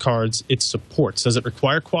graphics cards it supports. Does it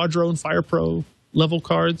require Quadro and FirePro level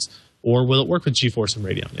cards, or will it work with GeForce and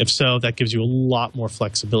Radeon? If so, that gives you a lot more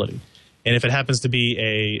flexibility. And if it happens to be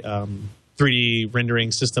a 3D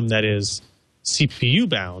rendering system that is CPU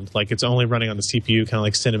bound, like it's only running on the CPU, kind of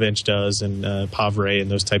like Cinebench does and Pavre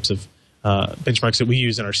and those types of benchmarks that we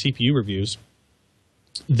use in our CPU reviews,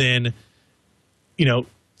 then, you know,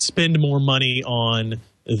 spend more money on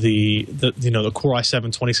the Core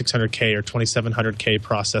i7 2600K or 2700K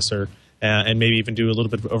processor, and maybe even do a little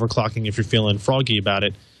bit of overclocking if you're feeling froggy about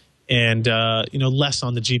it, and less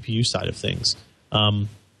on the GPU side of things.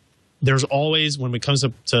 There's always, when it comes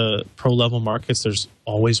up to pro level markets, there's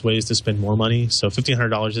always ways to spend more money. So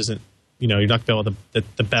 $1,500 isn't, you're not going to be able to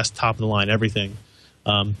the best top of the line everything,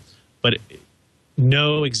 but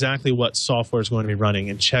know exactly what software is going to be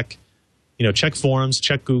running, and check forums,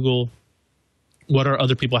 check Google. What are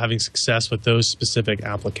other people having success with those specific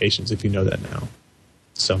applications, if you know that now?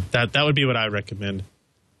 So that would be what I recommend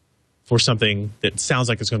for something that sounds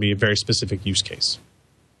like it's going to be a very specific use case.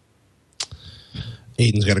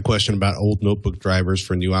 Aiden's got a question about old notebook drivers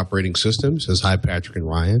for new operating systems. Says, hi, Patrick and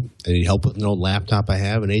Ryan. I need help with an old laptop I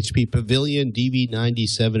have, an HP Pavilion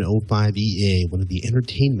DB9705EA, one of the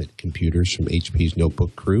entertainment computers from HP's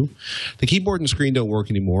notebook crew. The keyboard and screen don't work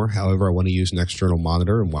anymore. However, I want to use an external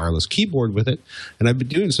monitor and wireless keyboard with it, and I've been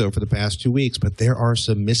doing so for the past 2 weeks, but there are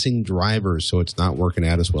some missing drivers, so it's not working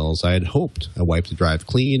out as well as I had hoped. I wiped the drive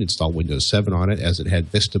clean, installed Windows 7 on it as it had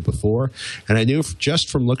Vista before, and I knew just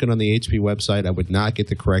from looking on the HP website I would not get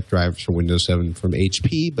the correct drivers for Windows 7 from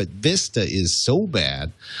HP, but Vista is so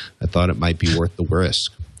bad, I thought it might be worth the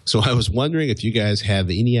risk. So I was wondering if you guys have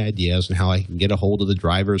any ideas on how I can get a hold of the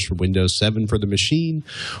drivers for Windows 7 for the machine,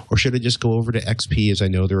 or should I just go over to XP as I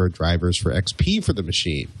know there are drivers for XP for the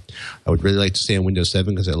machine? I would really like to stay on Windows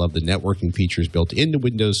 7 because I love the networking features built into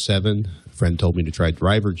Windows 7. A friend told me to try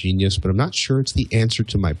Driver Genius, but I'm not sure it's the answer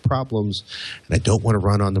to my problems, and I don't want to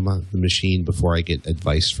run on the machine before I get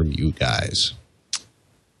advice from you guys.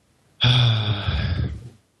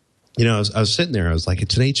 You know, I was sitting there. I was like,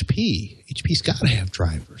 it's an HP. HP's got to have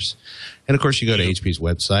drivers. And, of course, you go to HP's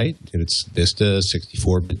website, and it's Vista,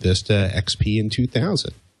 64-bit Vista, XP, and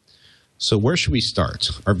 2000. So where should we start?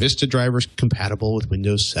 Are Vista drivers compatible with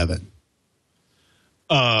Windows 7?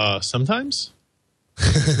 Sometimes.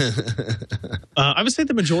 I would say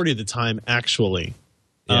the majority of the time, actually.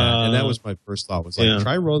 Yeah, and that was my first thought. Was like,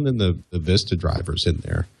 try running the Vista drivers in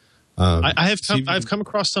there. I've come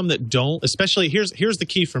across some that don't. Especially here's the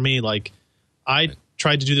key for me. Like, I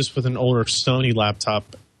tried to do this with an older Sony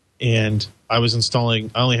laptop, and I was installing.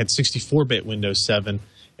 I only had 64-bit Windows 7,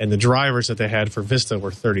 and the drivers that they had for Vista were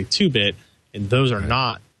 32-bit, and those are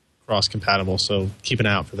not cross-compatible. So keep an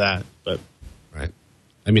eye out for that. But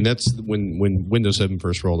I mean, that's when Windows 7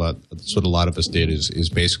 first rolled out. That's what a lot of us did is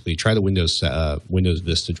basically try the Windows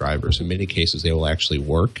Vista drivers. In many cases, they will actually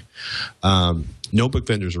work. Notebook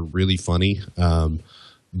vendors are really funny.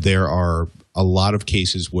 There are a lot of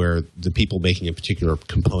cases where the people making a particular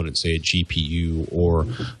component, say a GPU or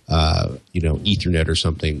Ethernet or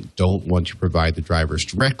something, don't want to provide the drivers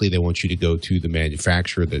directly. They want you to go to the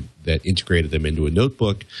manufacturer that integrated them into a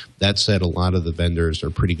notebook. That said, a lot of the vendors are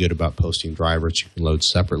pretty good about posting drivers you can load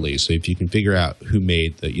separately. So if you can figure out who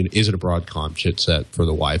made is it a Broadcom chipset for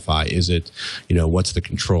the Wi-Fi? Is it, what's the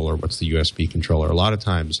controller? What's the USB controller? A lot of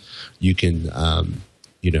times you can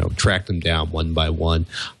track them down one by one.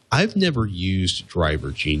 I've never used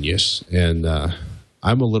Driver Genius, and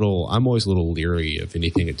I'm always a little leery of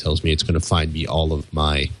anything that tells me it's going to find me all of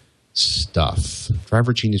my stuff.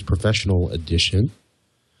 Driver Genius Professional Edition.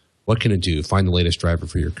 What can it do? Find the latest driver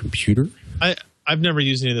for your computer? I've never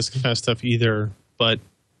used any of this kind of stuff either, but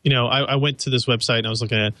I went to this website and I was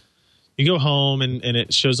looking at. You go home and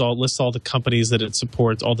it lists all the companies that it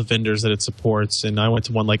supports, all the vendors that it supports, and I went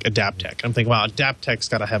to one like Adaptec. I'm thinking, wow, Adaptec's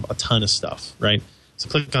got to have a ton of stuff, right? So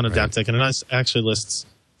click on Adaptec, and it actually lists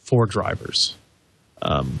 4 drivers,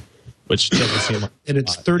 which doesn't seem like and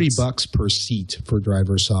it's $30 per seat for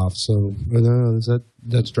DriverSoft. So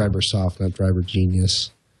that's DriverSoft, not Driver Genius.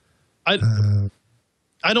 I don't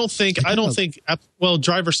think. Well,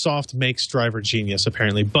 DriverSoft makes Driver Genius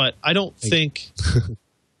apparently, but I don't think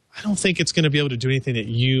it's going to be able to do anything that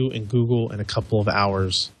you and Google in a couple of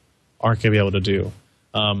hours aren't going to be able to do.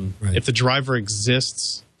 If the driver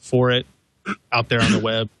exists for it out there on the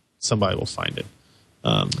web, somebody will find it.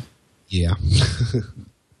 Yeah.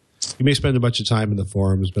 You may spend a bunch of time in the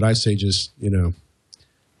forums, but I say just, do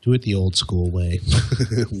it the old school way.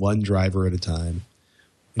 One driver at a time.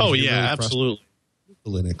 Oh, yeah, absolutely.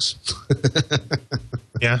 Linux.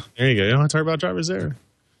 Yeah, there you go. You don't have to talk about drivers there.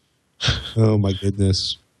 Oh, my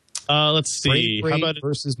goodness. Let's see. How about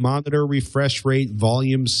versus monitor refresh rate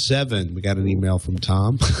volume 7? We got an email from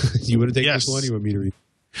Tom. You want to take this one? Or you want me to read?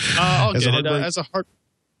 I'll get it. As a hard.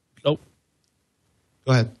 Oh,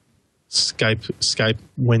 go ahead. Skype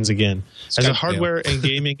wins again. As a hardware and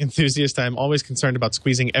gaming enthusiast, I am always concerned about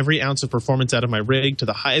squeezing every ounce of performance out of my rig to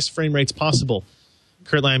the highest frame rates possible.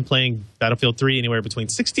 Currently, I'm playing Battlefield 3 anywhere between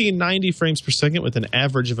 60 and 90 frames per second with an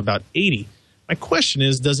average of about 80. My question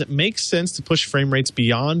is, does it make sense to push frame rates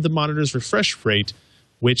beyond the monitor's refresh rate,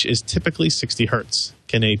 which is typically 60 hertz?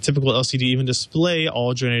 Can a typical LCD even display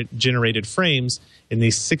all generated frames in the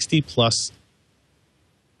 60 plus,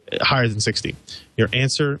 higher than 60? Your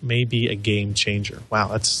answer may be a game changer. Wow,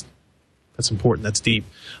 that's important. That's deep.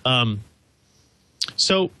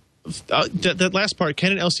 So that last part,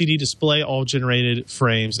 can an LCD display all generated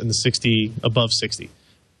frames in the 60, above 60?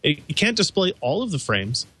 It can't display all of the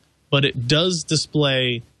frames, but it does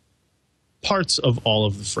display parts of all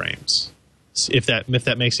of the frames, if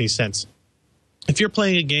that makes any sense. If you're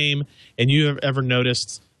playing a game and you have ever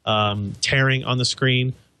noticed tearing on the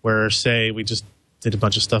screen, where, say, we just did a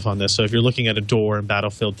bunch of stuff on this. So if you're looking at a door in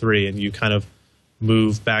Battlefield 3 and you kind of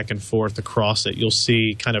move back and forth across it, you'll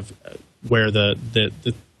see kind of where the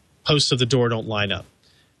posts of the door don't line up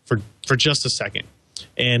for just a second.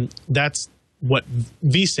 And that's what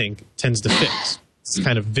VSync tends to fix. It's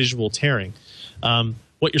kind of visual tearing.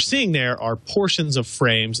 What you're seeing there are portions of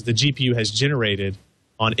frames that the GPU has generated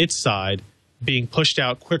on its side being pushed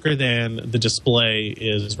out quicker than the display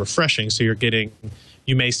is refreshing. So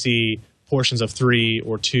you may see portions of 3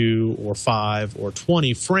 or 2 or 5 or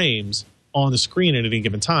 20 frames on the screen at any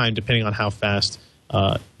given time, depending on how fast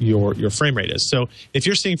your frame rate is. So if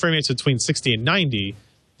you're seeing frame rates between 60 and 90,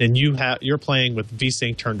 then you're playing with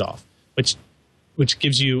VSync turned off, which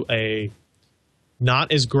gives you a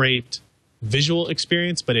not as great visual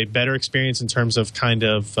experience, but a better experience in terms of kind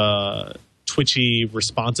of twitchy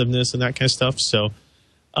responsiveness and that kind of stuff. So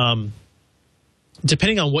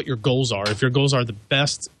depending on what your goals are, if your goals are the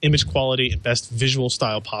best image quality and best visual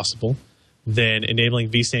style possible, then enabling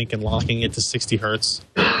VSync and locking it to 60 hertz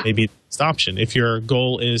may be the best option. If your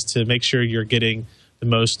goal is to make sure you're getting the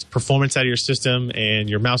most performance out of your system and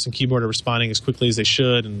your mouse and keyboard are responding as quickly as they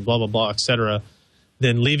should and blah, blah, blah, etc.,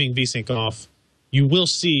 then leaving VSync off, you won't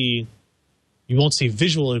see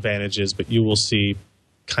visual advantages, but you will see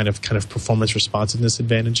kind of performance responsiveness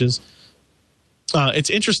advantages. It's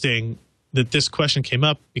interesting that this question came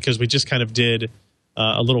up because we just kind of did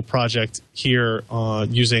a little project here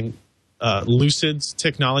using Lucid's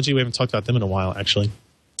technology. We haven't talked about them in a while, actually.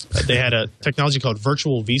 They had a technology called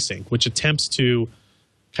virtual VSync, which attempts to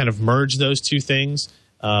kind of merge those two things.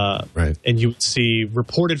 Right. And you would see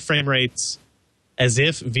reported frame rates as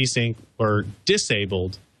if VSync were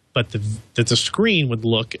disabled, but the screen would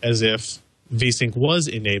look as if VSync was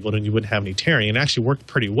enabled and you wouldn't have any tearing. And it actually worked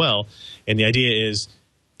pretty well. And the idea is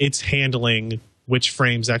it's handling which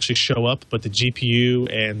frames actually show up, but the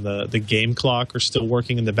GPU and the game clock are still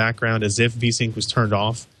working in the background as if VSync was turned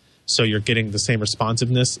off. So you're getting the same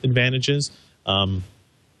responsiveness advantages. So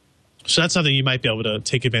that's something you might be able to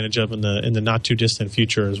take advantage of in the not too distant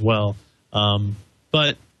future as well.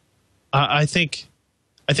 But I think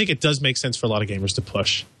it does make sense for a lot of gamers to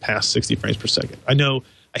push past 60 frames per second. I know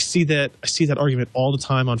I see that argument all the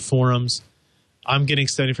time on forums. I'm getting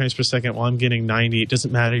 70 frames per second while I'm getting 90. It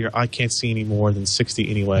doesn't matter. Your eye can't see any more than 60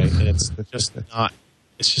 anyway, and it's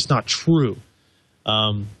just not true.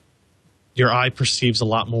 Your eye perceives a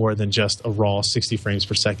lot more than just a raw 60 frames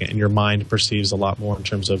per second, and your mind perceives a lot more in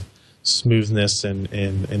terms of smoothness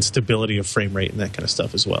and stability of frame rate and that kind of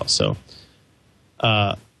stuff as well. So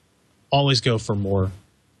always go for more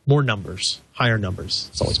numbers, higher numbers.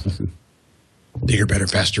 It's always better. Bigger, better,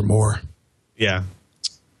 faster, more. Yeah.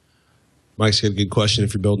 Mike's got a good question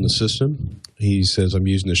if you're building a system. He says, I'm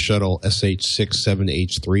using the Shuttle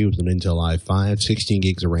SH67H3 with an Intel i5, 16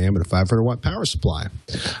 gigs of RAM, and a 500-watt power supply.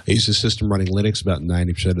 I use the system running Linux about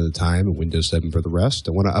 90% of the time and Windows 7 for the rest.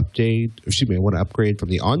 I want to upgrade from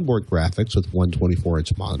the onboard graphics with one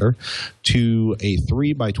 24-inch monitor to a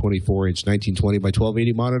 3x24-inch 1920 by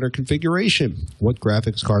 1280 monitor configuration. What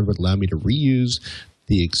graphics card would allow me to reuse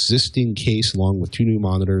the existing case along with two new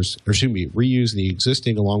monitors, reuse the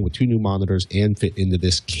existing along with two new monitors and fit into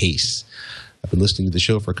this case? I've been listening to the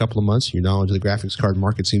show for a couple of months. Your knowledge of the graphics card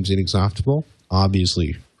market seems inexhaustible.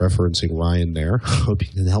 Obviously, referencing Ryan there. Hope you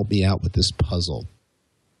can help me out with this puzzle.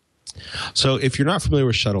 So if you're not familiar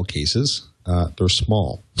with shuttle cases, they're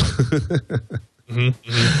small. It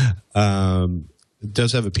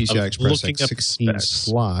does have a PCI Express X16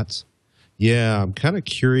 slot. Yeah, I'm kind of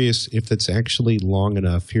curious if that's actually long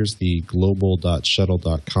enough. Here's the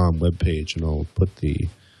global.shuttle.com webpage, and I'll put the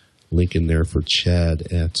link in there for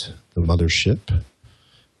Chad at the mothership.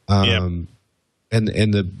 And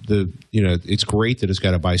the it's great that it's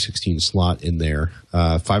got a by 16 slot in there.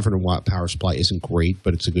 500-watt power supply isn't great,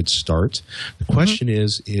 but it's a good start. The question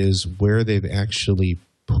is where they've actually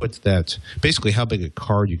put that. Basically, how big a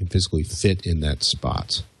card you can physically fit in that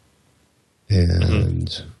spot,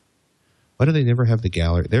 and. Why do they never have the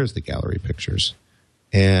gallery? There's the gallery pictures.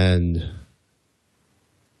 And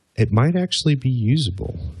it might actually be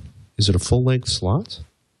usable. Is it a full-length slot?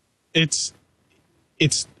 If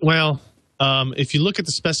you look at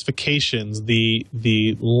the specifications,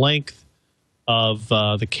 the length of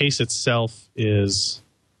the case itself is,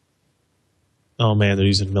 oh man, they're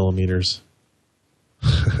using millimeters.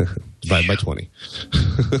 by 20.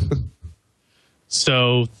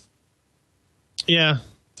 So, yeah.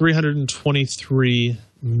 323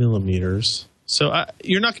 millimeters. So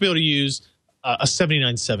you're not going to be able to use a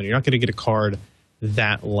 7970. You're not going to get a card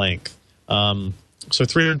that length. So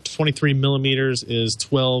 323 millimeters is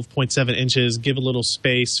 12.7 inches. Give a little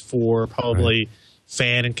space for probably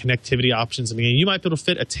fan and connectivity options in the game, you might be able to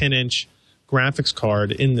fit a 10-inch graphics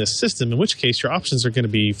card in this system, in which case your options are going to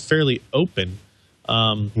be fairly open.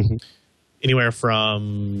 Anywhere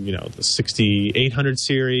from, the 6800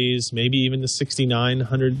 series, maybe even the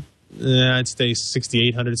 6900, I'd say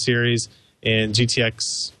 6800 series, and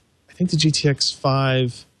GTX, I think the GTX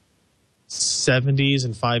 570s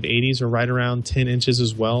and 580s are right around 10 inches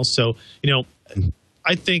as well. So,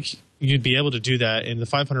 I think you'd be able to do that, and the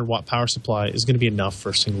 500-watt power supply is going to be enough for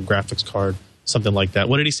a single graphics card, something like that.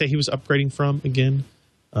 What did he say he was upgrading from again?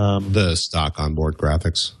 The stock onboard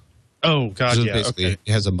graphics. Oh, God, yeah. Basically, okay.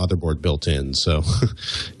 it has a motherboard built in, so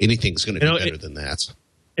anything's going to be better than that.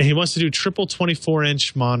 And he wants to do triple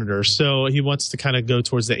 24-inch monitors, so he wants to kind of go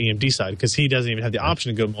towards the AMD side because he doesn't even have the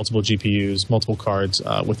option to go multiple GPUs, multiple cards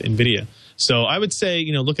with NVIDIA. So I would say,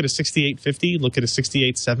 look at a 6850, look at a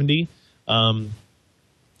 6870,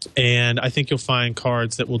 and I think you'll find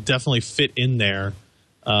cards that will definitely fit in there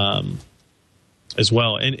as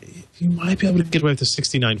well. And you might be able to get away with the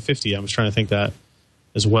 6950. I was trying to think that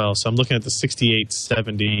as well. So I'm looking at the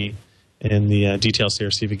 6870 and the details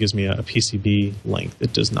here, see if it gives me a PCB length.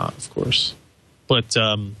 It does not, of course. But,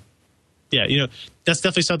 yeah, that's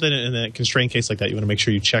definitely something in a constrained case like that. You want to make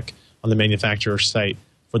sure you check on the manufacturer's site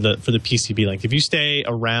for the PCB length. If you stay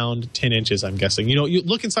around 10 inches, I'm guessing, you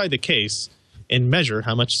look inside the case and measure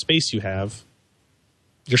how much space you have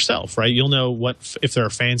yourself, right? You'll know if there are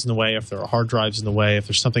fans in the way, if there are hard drives in the way, if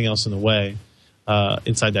there's something else in the way.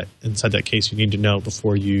 Inside that case, you need to know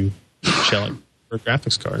before you shell it for a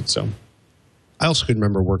graphics card. So, I also can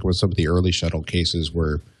remember working with some of the early shuttle cases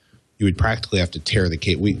where you would practically have to tear the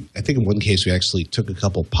case. I think in one case we actually took a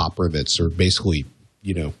couple pop rivets, or basically,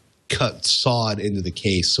 sawed into the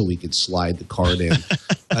case so we could slide the card in.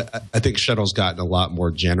 I think Shuttle's gotten a lot more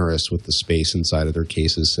generous with the space inside of their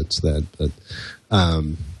cases since then. But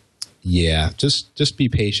yeah, just be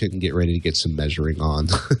patient and get ready to get some measuring on.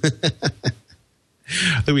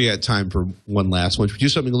 I think we got time for one last one. Should we do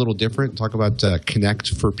something a little different? Talk about Connect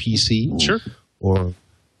for PC? Sure. Or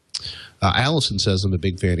Allison says, I'm a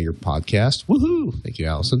big fan of your podcast. Woohoo! Thank you,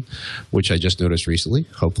 Allison, which I just noticed recently.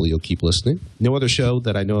 Hopefully you'll keep listening. No other show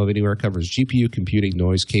that I know of anywhere covers GPU, computing,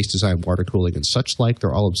 noise, case design, water cooling, and such like.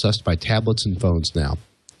 They're all obsessed by tablets and phones now.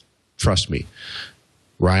 Trust me.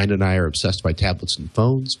 Ryan and I are obsessed by tablets and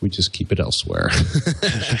phones. We just keep it elsewhere,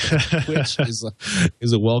 which is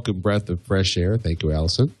a welcome breath of fresh air. Thank you,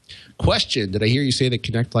 Allison. Question, did I hear you say that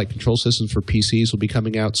Connect-like control systems for PCs will be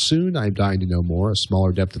coming out soon? I'm dying to know more. A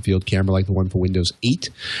smaller depth of field camera like the one for Windows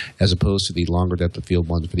 8, as opposed to the longer depth of field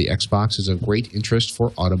ones for the Xbox, is of great interest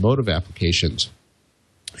for automotive applications.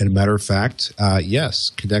 And a matter of fact,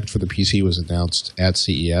 yes, Connect for the PC was announced at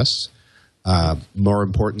CES. More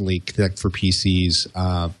importantly, Connect for PCs.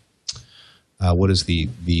 What is the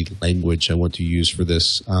language I want to use for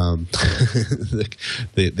this? The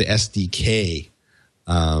SDK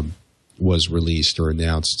was released or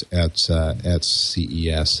announced at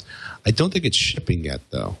CES. I don't think it's shipping yet,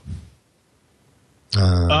 though.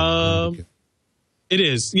 It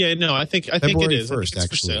is. Yeah. No, I think February it is. 1st, it's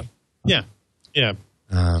actually. for sale. Yeah. Yeah.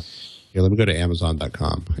 Here, let me go to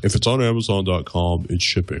Amazon.com. If it's on Amazon.com, it's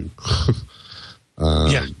shipping.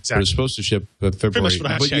 Yeah, exactly. But it's supposed to ship February. Pretty much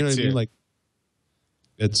what I but you know what I mean? Like,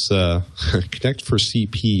 it's Connect for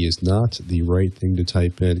CP is not the right thing to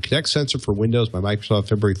type in. Connect sensor for Windows by Microsoft,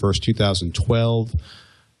 February 1st, 2012.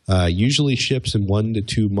 Usually ships in 1 to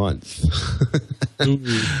 2 months.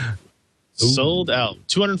 Sold out.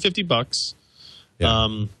 $250.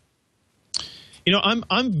 Yeah.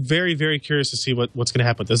 I'm very, very curious to see what's going to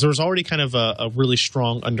happen with this. There was already kind of a really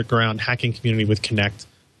strong underground hacking community with Connect,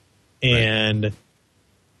 and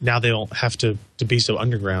now they don't have to be so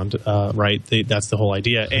underground, right? That's the whole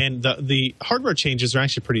idea. And the hardware changes are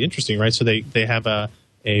actually pretty interesting, right? So they have a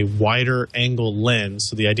wider angle lens.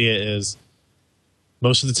 So the idea is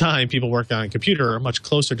most of the time people working on a computer are much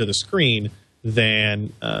closer to the screen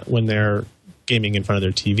than when they're gaming in front of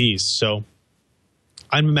their TVs. So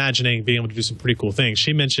I'm imagining being able to do some pretty cool things.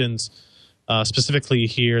 She mentions specifically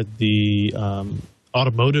here the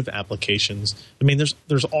automotive applications. I mean,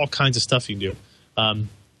 there's all kinds of stuff you can do.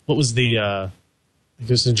 What was I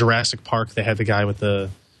guess in Jurassic Park, they had the guy with the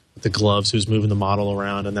gloves who's moving the model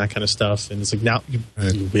around and that kind of stuff. And it's like, now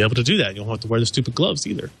you'll be able to do that. You don't have to wear the stupid gloves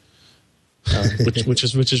either, which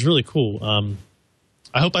is really cool.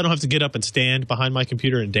 I hope I don't have to get up and stand behind my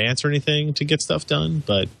computer and dance or anything to get stuff done,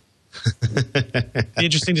 but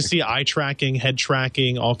interesting to see eye tracking, head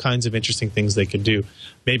tracking, all kinds of interesting things they could do.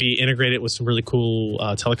 Maybe integrate it with some really cool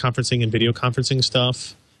teleconferencing and video conferencing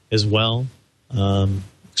stuff as well.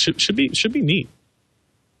 Should be neat.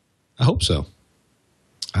 I hope so.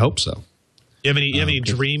 You have any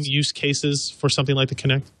dream use cases for something like the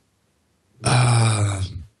Kinect?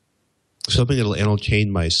 Something that'll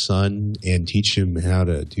entertain my son and teach him how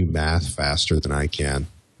to do math faster than I can,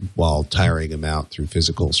 while tiring him out through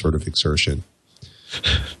physical sort of exertion.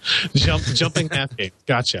 Jumping math game.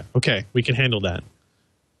 Gotcha. Okay, we can handle that.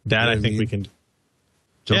 I think we can.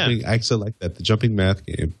 Jumping, I actually like that. The jumping math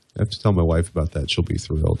game. I have to tell my wife about that. She'll be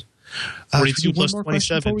thrilled. 42 plus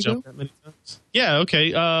 27. Jump that many times. Yeah.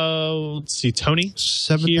 Okay. Let's see. Tony.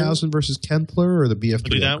 7,000 versus Kepler or the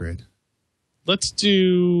BF3 upgrade. Let's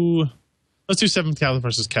do 7,000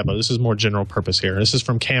 versus Kepler. This is more general purpose here. This is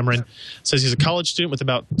from Cameron. It says he's a college student with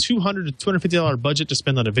about $200 to $250 budget to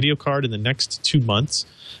spend on a video card in the next 2 months.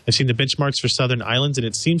 I've seen the benchmarks for Southern Islands, and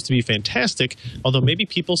it seems to be fantastic, although maybe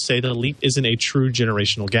people say that Elite isn't a true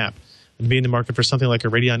generational gap. And being in the market for something like a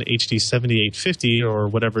Radeon HD 7850 or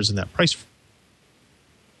whatever's in that price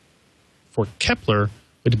for Kepler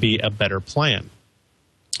would be a better plan.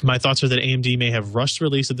 My thoughts are that AMD may have rushed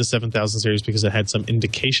release of the 7000 series because it had some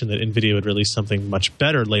indication that NVIDIA would release something much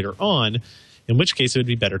better later on, in which case it would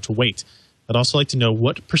be better to wait. I'd also like to know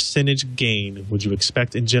what percentage gain would you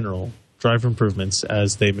expect in general, driver improvements,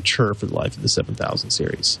 as they mature for the life of the 7000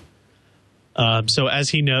 series. So as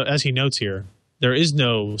he notes here, there is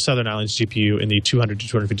no Southern Islands GPU in the $200 to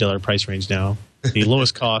 $250 price range now. The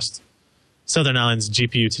lowest cost Southern Islands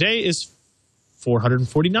GPU today is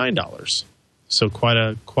 $449. So quite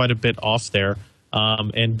a bit off there.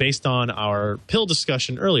 And based on our pill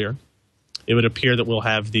discussion earlier, it would appear that we'll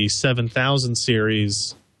have the 7000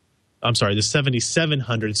 series, the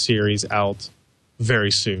 7700 series out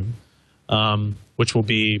very soon, which will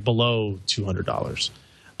be below $200.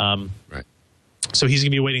 Right. So he's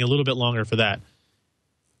going to be waiting a little bit longer for that.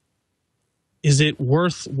 Is it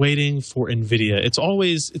worth waiting for NVIDIA? It's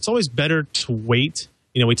always better to wait.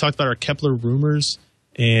 You know, we talked about our Kepler rumors.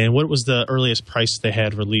 And what was the earliest price they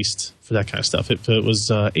had released for that kind of stuff? It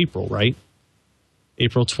was April, right?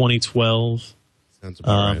 April 2012. Sounds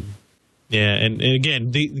about right. Yeah, and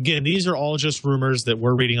again, these are all just rumors that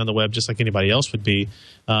we're reading on the web, just like anybody else would be.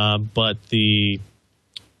 Actually,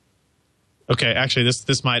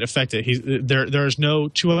 this might affect it. There is no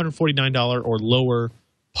 $249 or lower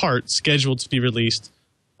part scheduled to be released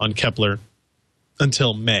on Kepler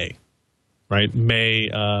until May, right? May.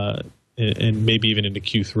 And maybe even into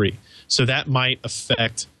Q3. So that might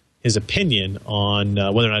affect his opinion on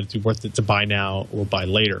whether or not it's worth it to buy now or buy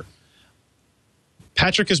later.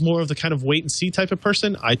 Patrick is more of the kind of wait and see type of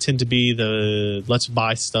person. I tend to be the let's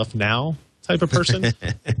buy stuff now type of person.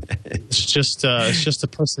 It's just a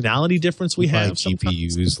personality difference we have.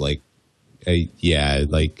 GPUs,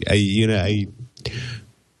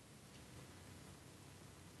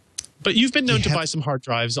 But you've been known to buy some hard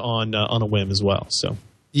drives on a whim as well, so.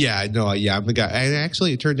 Yeah, no, yeah, I'm the guy. And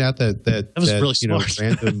actually, it turned out that was really smart.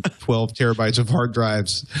 Random 12 terabytes of hard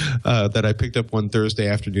drives that I picked up one Thursday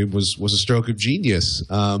afternoon was a stroke of genius.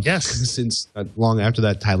 Yes, since long after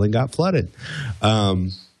that, Thailand got flooded,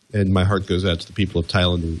 and my heart goes out to the people of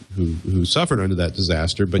Thailand who suffered under that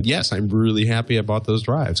disaster. But yes, I'm really happy I bought those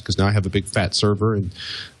drives because now I have a big fat server, and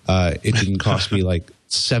it didn't cost me like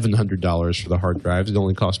 $700 for the hard drives. It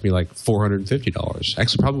only cost me like $450.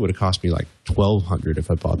 Actually, probably would have cost me like $1,200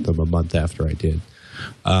 if I bought them a month after I did.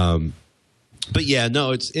 But yeah,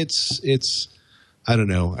 no, it's I don't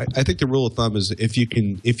know. I think the rule of thumb is if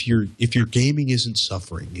your gaming isn't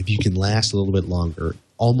suffering, if you can last a little bit longer,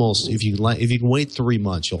 if you can wait 3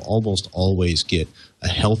 months, you'll almost always get a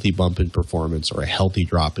healthy bump in performance or a healthy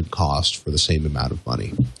drop in cost for the same amount of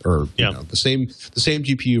money, or the same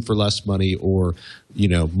GPU for less money, or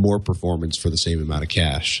more performance for the same amount of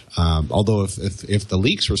cash. Although if the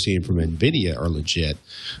leaks we're seeing from NVIDIA are legit,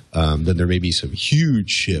 then there may be some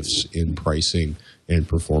huge shifts in pricing and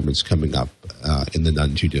performance coming up in the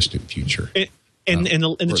none too distant future. And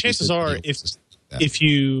the chances are, if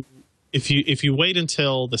you wait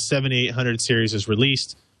until the 7800 series is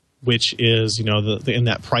released, which is in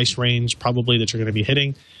that price range probably that you're going to be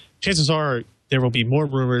hitting, chances are there will be more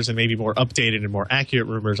rumors and maybe more updated and more accurate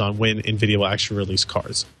rumors on when NVIDIA will actually release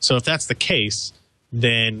cards. So if that's the case,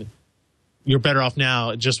 then you're better off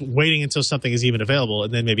now just waiting until something is even available,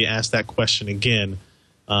 and then maybe ask that question again,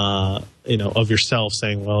 of yourself,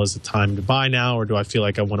 saying, well, is it time to buy now, or do I feel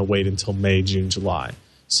like I want to wait until May, June, July?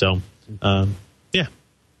 So, yeah.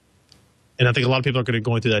 And I think a lot of people are going to be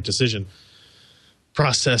going through that decision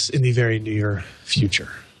process in the very near future.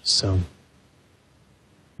 So,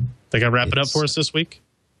 think I wrap it up for us this week?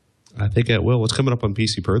 I think I will. What's coming up on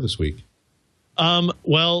PC Per this week?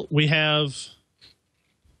 Well, we have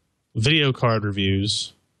video card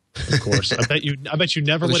reviews, of course. I bet you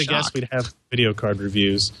never would have guessed we'd have video card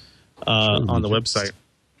reviews. on the website.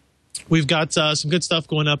 We've got some good stuff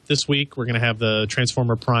going up this week. We're going to have the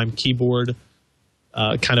Transformer Prime keyboard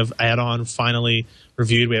kind of add-on finally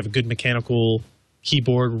reviewed. We have a good mechanical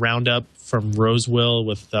keyboard roundup from Rosewill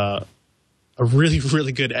with a really,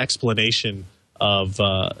 really good explanation of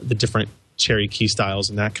the different Cherry key styles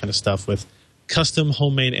and that kind of stuff with custom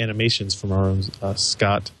homemade animations from our own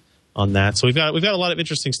Scott on that. So we've got a lot of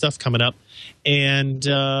interesting stuff coming up, and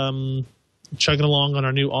chugging along on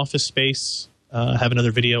our new office space. Have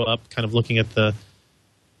another video up, kind of looking at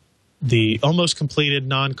the almost completed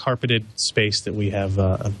non-carpeted space that we have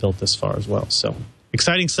built this far as well. So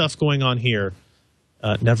exciting stuff going on here.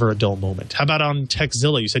 Never a dull moment. How about on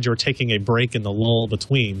Techzilla? You said you were taking a break in the lull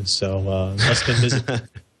between, so must have been busy.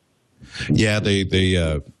 Yeah,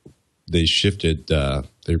 they shifted.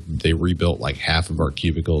 They rebuilt like half of our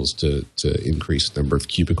cubicles to increase the number of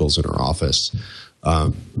cubicles in our office.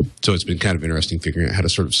 So it's been kind of interesting figuring out how to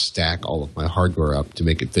sort of stack all of my hardware up to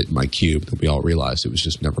make it fit in my cube. And we all realized it was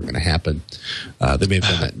just never going to happen. They may have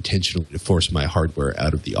done that intentionally to force my hardware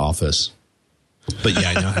out of the office. But yeah,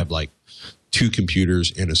 I now have like 2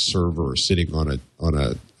 computers and a server sitting on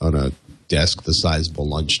a desk the size of a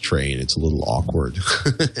lunch tray, and it's a little awkward.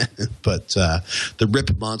 But the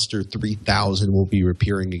RIP Monster 3000 will be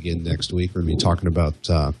appearing again next week. We're going to be talking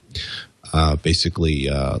about basically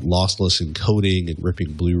lossless encoding and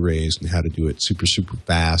ripping Blu-rays and how to do it super, super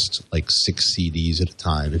fast, like 6 CDs at a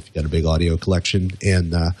time if you've got a big audio collection.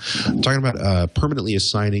 And I'm talking about permanently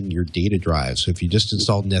assigning your data drive. So if you just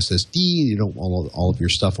installed an SSD and you don't want all of your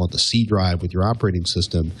stuff on the C drive with your operating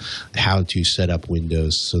system, how to set up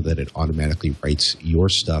Windows so that it automatically writes your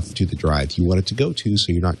stuff to the drive you want it to go to,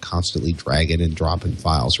 so you're not constantly dragging and dropping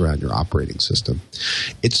files around your operating system.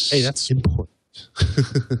 That's important.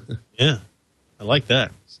 Yeah, I like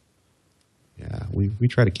that. Yeah, we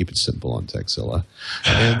try to keep it simple on Techzilla,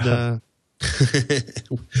 and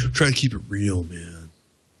try to keep it real, man.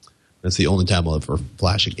 That's the only time I'll ever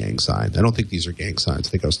flash a gang sign. I don't think these are gang signs.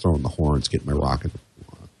 I think I was throwing the horns, getting my rocket.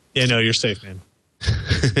 Yeah, no, you're safe, man.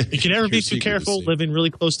 You can never be too careful living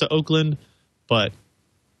really close to Oakland, but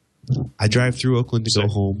I drive through Oakland to go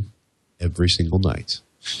home every single night.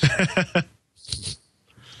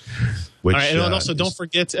 Which, all right, and also don't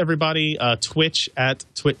forget, everybody, Twitch at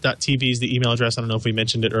twit.tv is the email address. I don't know if we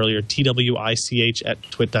mentioned it earlier. TWICH at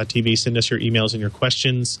twit.tv. Send us your emails and your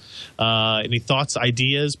questions. Any thoughts,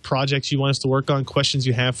 ideas, projects you want us to work on, questions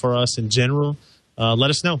you have for us in general,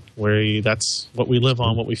 let us know. That's what we live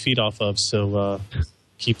on, what we feed off of. So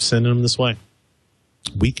keep sending them this way.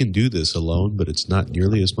 We can do this alone, but it's not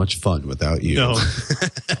nearly as much fun without you. No.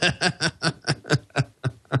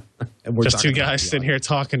 Just 2 guys sitting here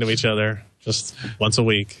talking to each other just once a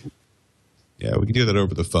week. Yeah, we could do that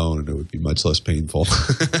over the phone, and it would be much less painful.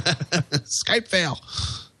 Skype fail.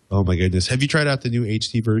 Oh, my goodness. Have you tried out the new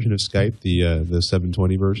HD version of Skype, the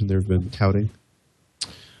 720 version they've been touting?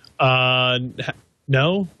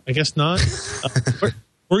 No, I guess not.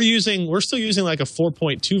 We're still using like a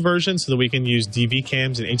 4.2 version so that we can use DV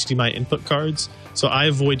cams and HDMI input cards. So I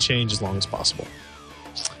avoid change as long as possible.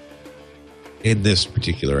 In this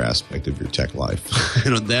particular aspect of your tech life.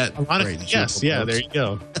 And on that, yes, yeah, there you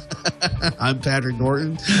go. I'm Patrick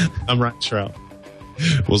Norton. I'm Ryan Shrout.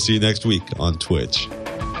 We'll see you next week on Twitch.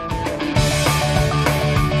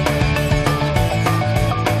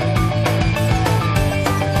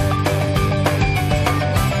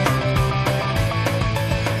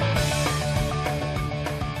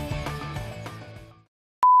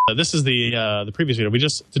 This is the previous video.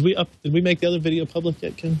 Did we make the other video public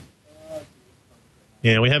yet, Ken?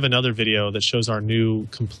 Yeah, we have another video that shows our new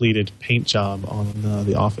completed paint job on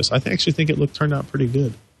the office. I actually think it turned out pretty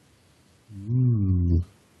good. You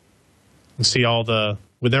see all the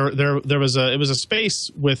there was a space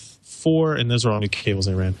with 4, and those are all new cables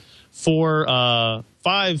they ran. 5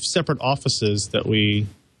 separate offices that we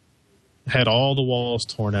had all the walls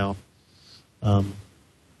torn out.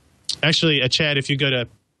 Actually, Chad, if you go to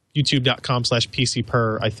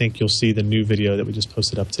youtube.com/PCPer, I think you'll see the new video that we just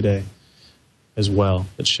posted up today as well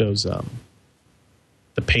that shows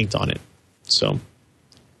the paint on it. So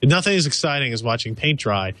nothing as exciting as watching paint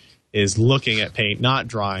dry is looking at paint not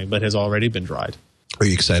drying but has already been dried. Are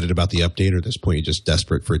you excited about the update, or at this point you're just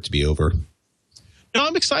desperate for it to be over? No,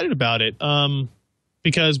 I'm excited about it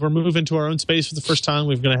because we're moving to our own space for the first time.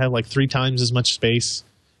 We're going to have like 3 times as much space,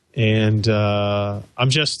 and I'm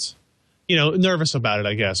just nervous about it,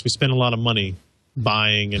 I guess. We spend a lot of money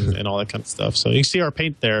buying and all that kind of stuff. So you can see our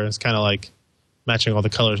paint there is kind of like matching all the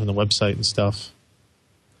colors on the website and stuff.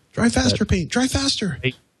 Dry faster, paint. Dry faster.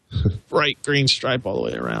 Bright green stripe all the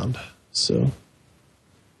way around. So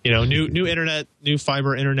new internet, new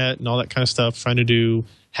fiber internet, and all that kind of stuff. Trying to do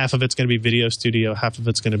half of it's going to be video studio, half of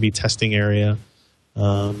it's going to be testing area.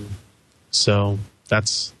 So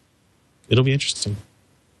it'll be interesting.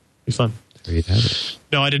 Be fun. There you have it.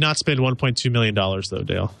 No, I did not spend $1.2 million though,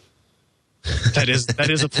 Dale. That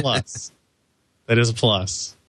is a plus. That is a plus.